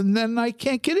gold, and then I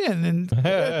can't get in.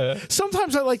 And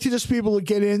sometimes I like to just be able to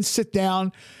get in, sit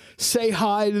down, say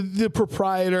hi to the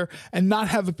proprietor, and not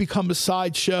have it become a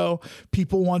sideshow.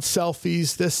 People want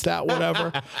selfies, this, that,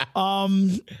 whatever.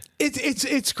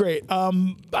 It's great. I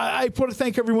want to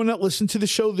thank everyone that listened to the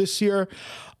show this year.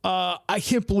 I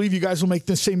can't believe you guys will make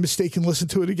the same mistake and listen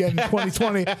to it again in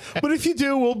 2020. But if you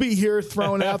do, we'll be here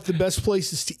throwing out the best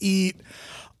places to eat.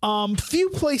 Few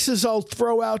places I'll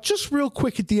throw out just real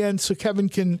quick at the end so Kevin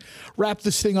can wrap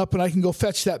this thing up and I can go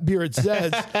fetch that beer at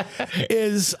Zed's.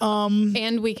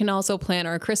 And we can also plan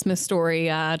our Christmas Story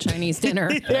Chinese dinner.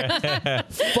 Fa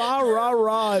ra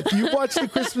ra. If you watch the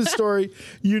Christmas Story,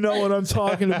 you know what I'm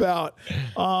talking about.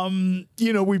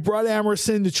 We brought Amherst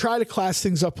in to try to class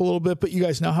things up a little bit, but you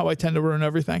guys know how I tend to ruin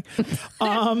everything.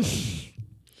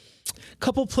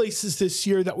 Couple places this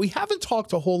year that we haven't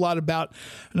talked a whole lot about,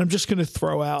 and I'm just going to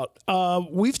throw out.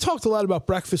 We've talked a lot about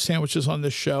breakfast sandwiches on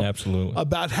this show. Absolutely.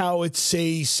 About how it's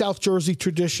a South Jersey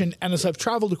tradition, and as I've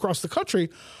traveled across the country,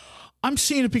 I'm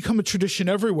seeing it become a tradition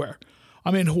everywhere.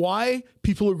 I'm in Hawaii,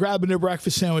 people are grabbing their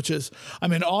breakfast sandwiches.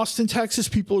 I'm in Austin, Texas,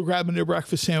 people are grabbing their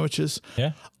breakfast sandwiches.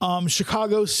 Yeah.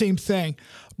 Chicago, same thing.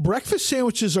 Breakfast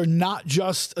sandwiches are not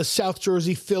just a South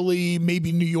Jersey, Philly,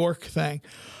 maybe New York thing.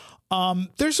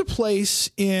 There's a place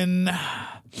in,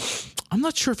 I'm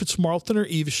not sure if it's Marlton or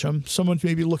Evesham. Someone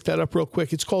maybe look that up real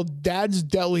quick. It's called Dad's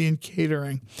Deli and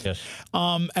Catering. Yes.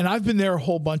 And I've been there a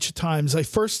whole bunch of times. I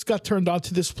first got turned on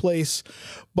to this place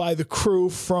by the crew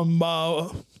from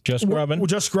Just Grubbin.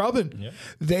 Just Grubbin.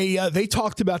 Yep. They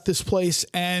talked about this place,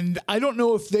 and I don't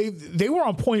know if they were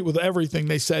on point with everything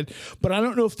they said, but I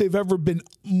don't know if they've ever been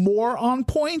more on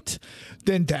point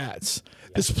than Dad's.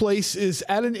 This place is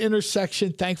at an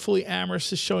intersection. Thankfully,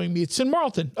 Amherst is showing me it's in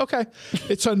Marlton. Okay.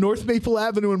 It's on North Maple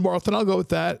Avenue in Marlton. I'll go with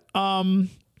that. And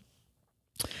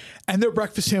their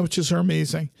breakfast sandwiches are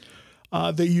amazing.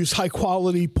 They use high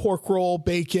quality pork roll,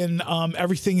 bacon.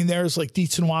 Everything in there is like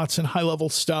Dietz and Watson, high level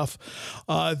stuff.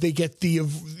 They get they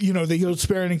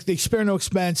spare no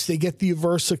expense. They get the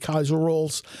Aversa Kaiser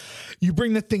rolls. You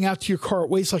bring that thing out to your car. It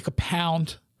weighs like a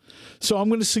pound. So I'm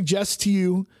going to suggest to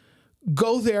you,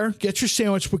 go there, get your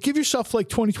sandwich, but give yourself like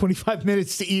 20, 25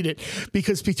 minutes to eat it,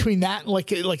 because between that and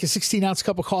like a 16-ounce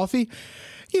cup of coffee,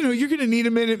 you're going to need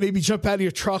a minute, maybe jump out of your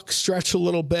truck, stretch a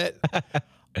little bit.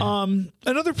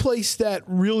 Another place that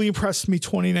really impressed me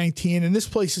 2019, and this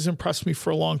place has impressed me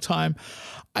for a long time,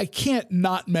 I can't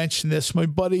not mention this. My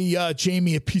buddy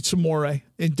Jamie at Pizza More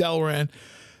in Delran.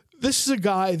 This is a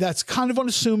guy that's kind of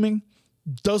unassuming,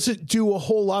 doesn't do a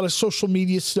whole lot of social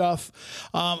media stuff.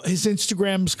 His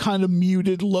Instagram's kind of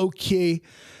muted, low key.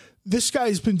 This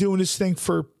guy's been doing his thing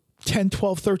for 10,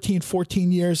 12, 13,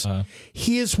 14 years.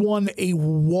 He has won a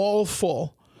wall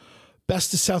full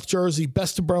Best of South Jersey,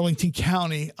 Best of Burlington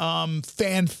County,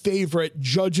 fan favorite,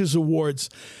 judges awards.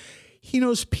 He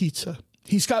knows pizza.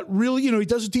 He's got really, he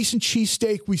does a decent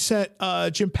cheesesteak. We sent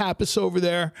Jim Pappas over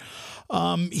there.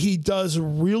 He does a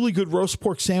really good roast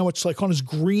pork sandwich, like on his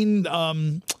green,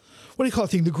 what do you call it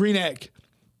thing? The green egg.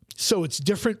 So it's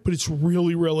different, but it's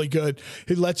really, really good.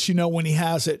 It lets you know when he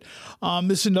has it.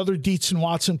 This is another Dietz and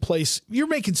Watson place. You're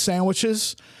making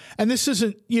sandwiches, and this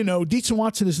isn't, Dietz and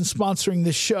Watson isn't sponsoring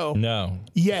this show. No.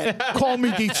 Yet. Call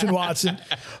me Dietz and Watson.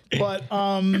 But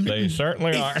they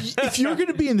certainly are. If you're going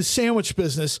to be in the sandwich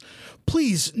business,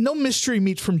 please, no mystery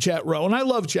meat from Jet Row. And I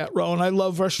love Jet Row, and I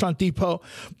love Restaurant Depot.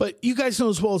 But you guys know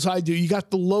as well as I do, you got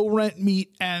the low rent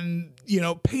meat and,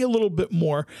 pay a little bit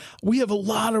more. We have a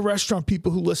lot of restaurant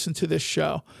people who listen listen to this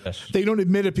show. Yes. They don't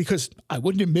admit it because I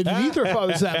wouldn't admit it either if I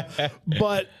was them.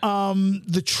 But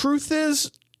the truth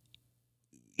is,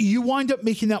 you wind up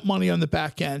making that money on the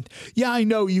back end. Yeah, I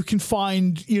know you can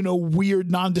find,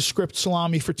 weird nondescript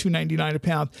salami for $2.99 a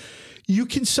pound. You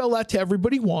can sell that to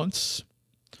everybody once,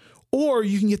 or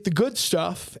you can get the good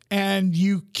stuff and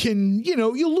you can,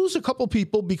 you'll lose a couple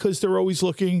people because they're always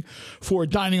looking for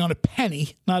dining on a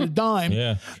penny, not a dime.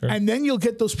 Yeah, sure. And then you'll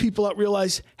get those people that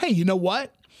realize, hey, you know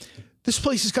what? This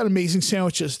place has got amazing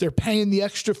sandwiches. They're paying the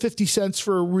extra 50 cents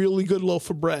for a really good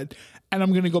loaf of bread. And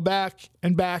I'm going to go back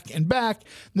and back and back.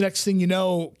 The next thing you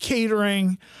know,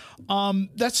 catering.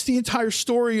 That's the entire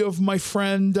story of my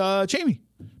friend Jamie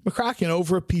McCracken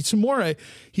over at Pizza More.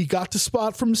 He got the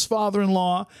spot from his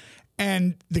father-in-law,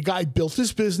 and the guy built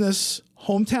his business,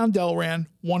 hometown Delran,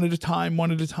 one at a time,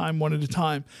 one at a time, one at a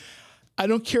time. I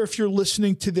don't care if you're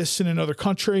listening to this in another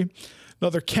country,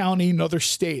 another county, another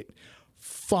state.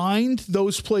 Find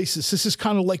those places. This is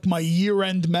kind of like my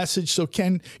year-end message, so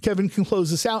Kevin can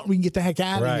close this out and we can get the heck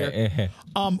out of here.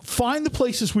 Find the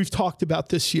places we've talked about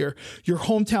this year, your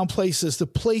hometown places, the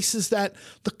places that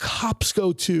the cops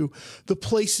go to, the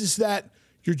places that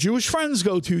your Jewish friends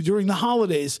go to during the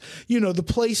holidays, the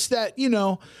place that,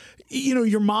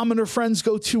 your mom and her friends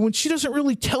go to when she doesn't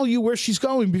really tell you where she's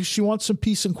going because she wants some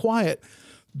peace and quiet.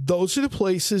 Those are the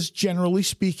places, generally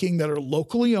speaking, that are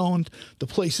locally owned, the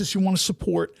places you want to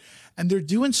support, and they're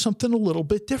doing something a little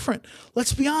bit different.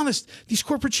 Let's be honest. These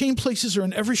corporate chain places are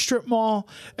in every strip mall,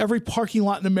 every parking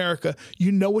lot in America.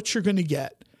 You know what you're going to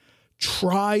get.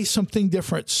 Try something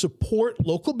different. Support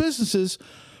local businesses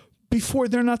before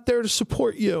they're not there to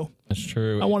support you. That's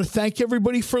true. I want to thank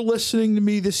everybody for listening to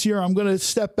me this year. I'm going to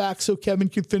step back so Kevin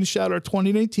can finish out our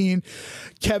 2019.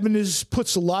 Kevin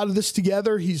puts a lot of this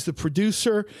together. He's the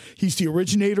producer. He's the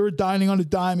originator of Dining on a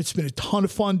Dime. It's been a ton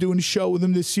of fun doing a show with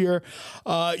him this year.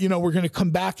 We're going to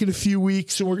come back in a few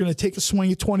weeks, and we're going to take a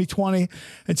swing at 2020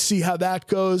 and see how that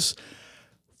goes.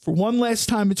 For one last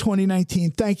time in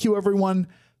 2019, thank you, everyone.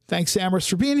 Thanks, Amherst,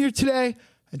 for being here today.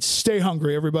 And stay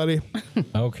hungry, everybody.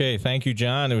 Okay, thank you,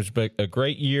 John. It was a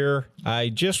great year. I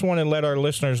just want to let our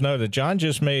listeners know that John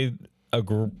just made a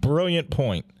brilliant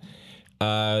point.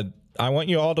 I want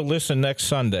you all to listen next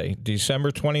Sunday,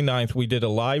 December 29th. We did a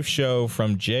live show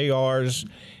from JR's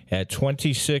at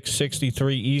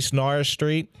 2663 East Norris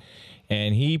Street,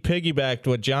 and he piggybacked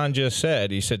what John just said.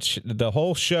 He said the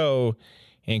whole show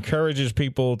encourages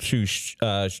people to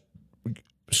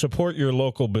support your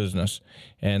local business,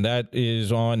 and that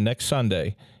is on next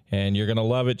Sunday, and you're going to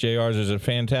love it. JR's is a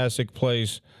fantastic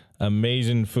place,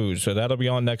 amazing food, so that'll be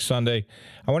on next Sunday.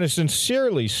 I want to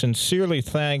sincerely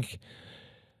thank,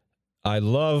 I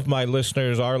love my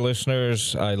listeners, our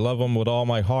listeners. I love them with all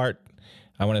my heart.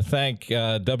 I want to thank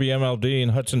WMLD in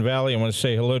Hudson Valley. I want to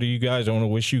say hello to you guys. I want to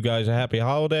wish you guys a happy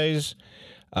holidays.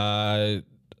 I'm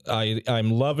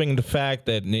loving the fact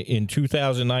that in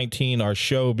 2019 our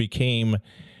show became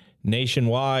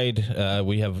nationwide.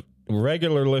 We have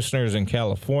regular listeners in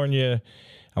California.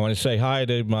 I want to say hi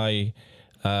to my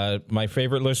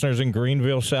favorite listeners in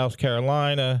Greenville, South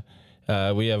Carolina.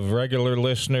 We have regular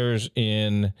listeners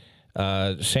in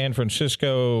San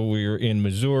Francisco. We're in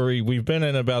Missouri. We've been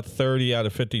in about 30 out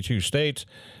of 52 states.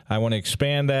 I want to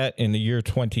expand that in the year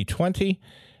 2020.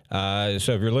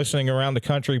 So if you're listening around the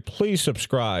country, please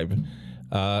subscribe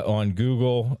on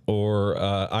Google or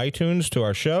iTunes to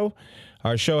our show.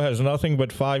 Our show has nothing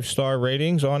but 5-star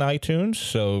ratings on iTunes,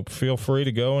 so feel free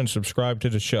to go and subscribe to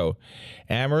the show.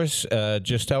 Amherst,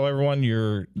 just tell everyone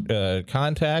your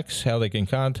contacts, how they can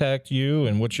contact you,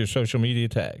 and what's your social media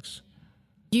tags.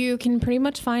 You can pretty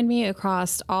much find me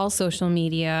across all social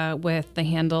media with the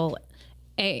handle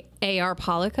AR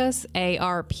Pollockus,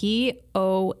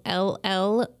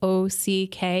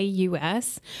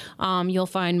 ARPOLLOCKUS. You'll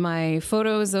find my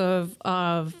photos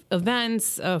of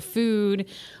events, of food.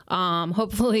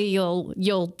 Hopefully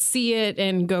you'll see it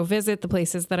and go visit the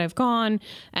places that I've gone,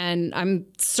 and I'm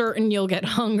certain you'll get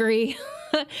hungry.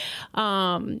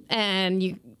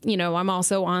 And you know, I'm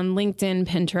also on LinkedIn,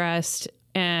 Pinterest,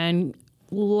 and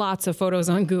lots of photos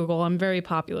on Google. I'm very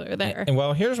popular there. And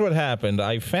well, here's what happened.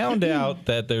 I found out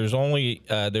that there's only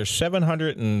there's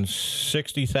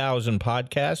 760,000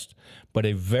 podcasts, but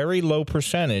a very low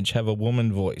percentage have a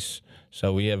woman voice.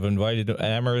 So we have invited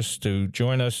Amherst to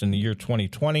join us in the year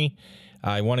 2020.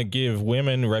 I want to give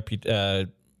women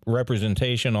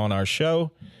representation on our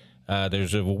show.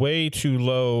 There's a way too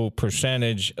low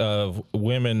percentage of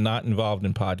women not involved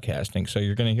in podcasting. So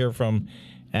you're going to hear from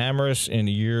Amherst in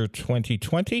the year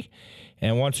 2020.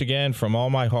 And once again, from all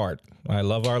my heart, I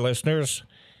love our listeners.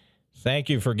 Thank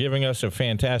you for giving us a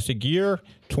fantastic year.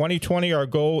 2020, our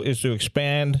goal is to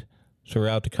expand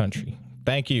throughout the country.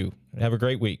 Thank you. Have a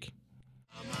great week.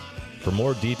 For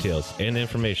more details and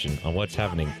information on what's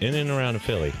happening in and around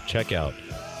Philly, check out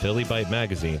Philly Bite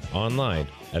Magazine online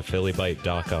at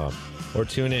phillybite.com or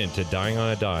tune in to Dying on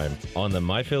a Dime on the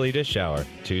My Philly Dish Hour,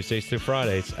 Tuesdays through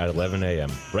Fridays at 11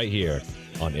 a.m. right here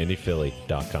on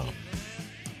IndyPhilly.com.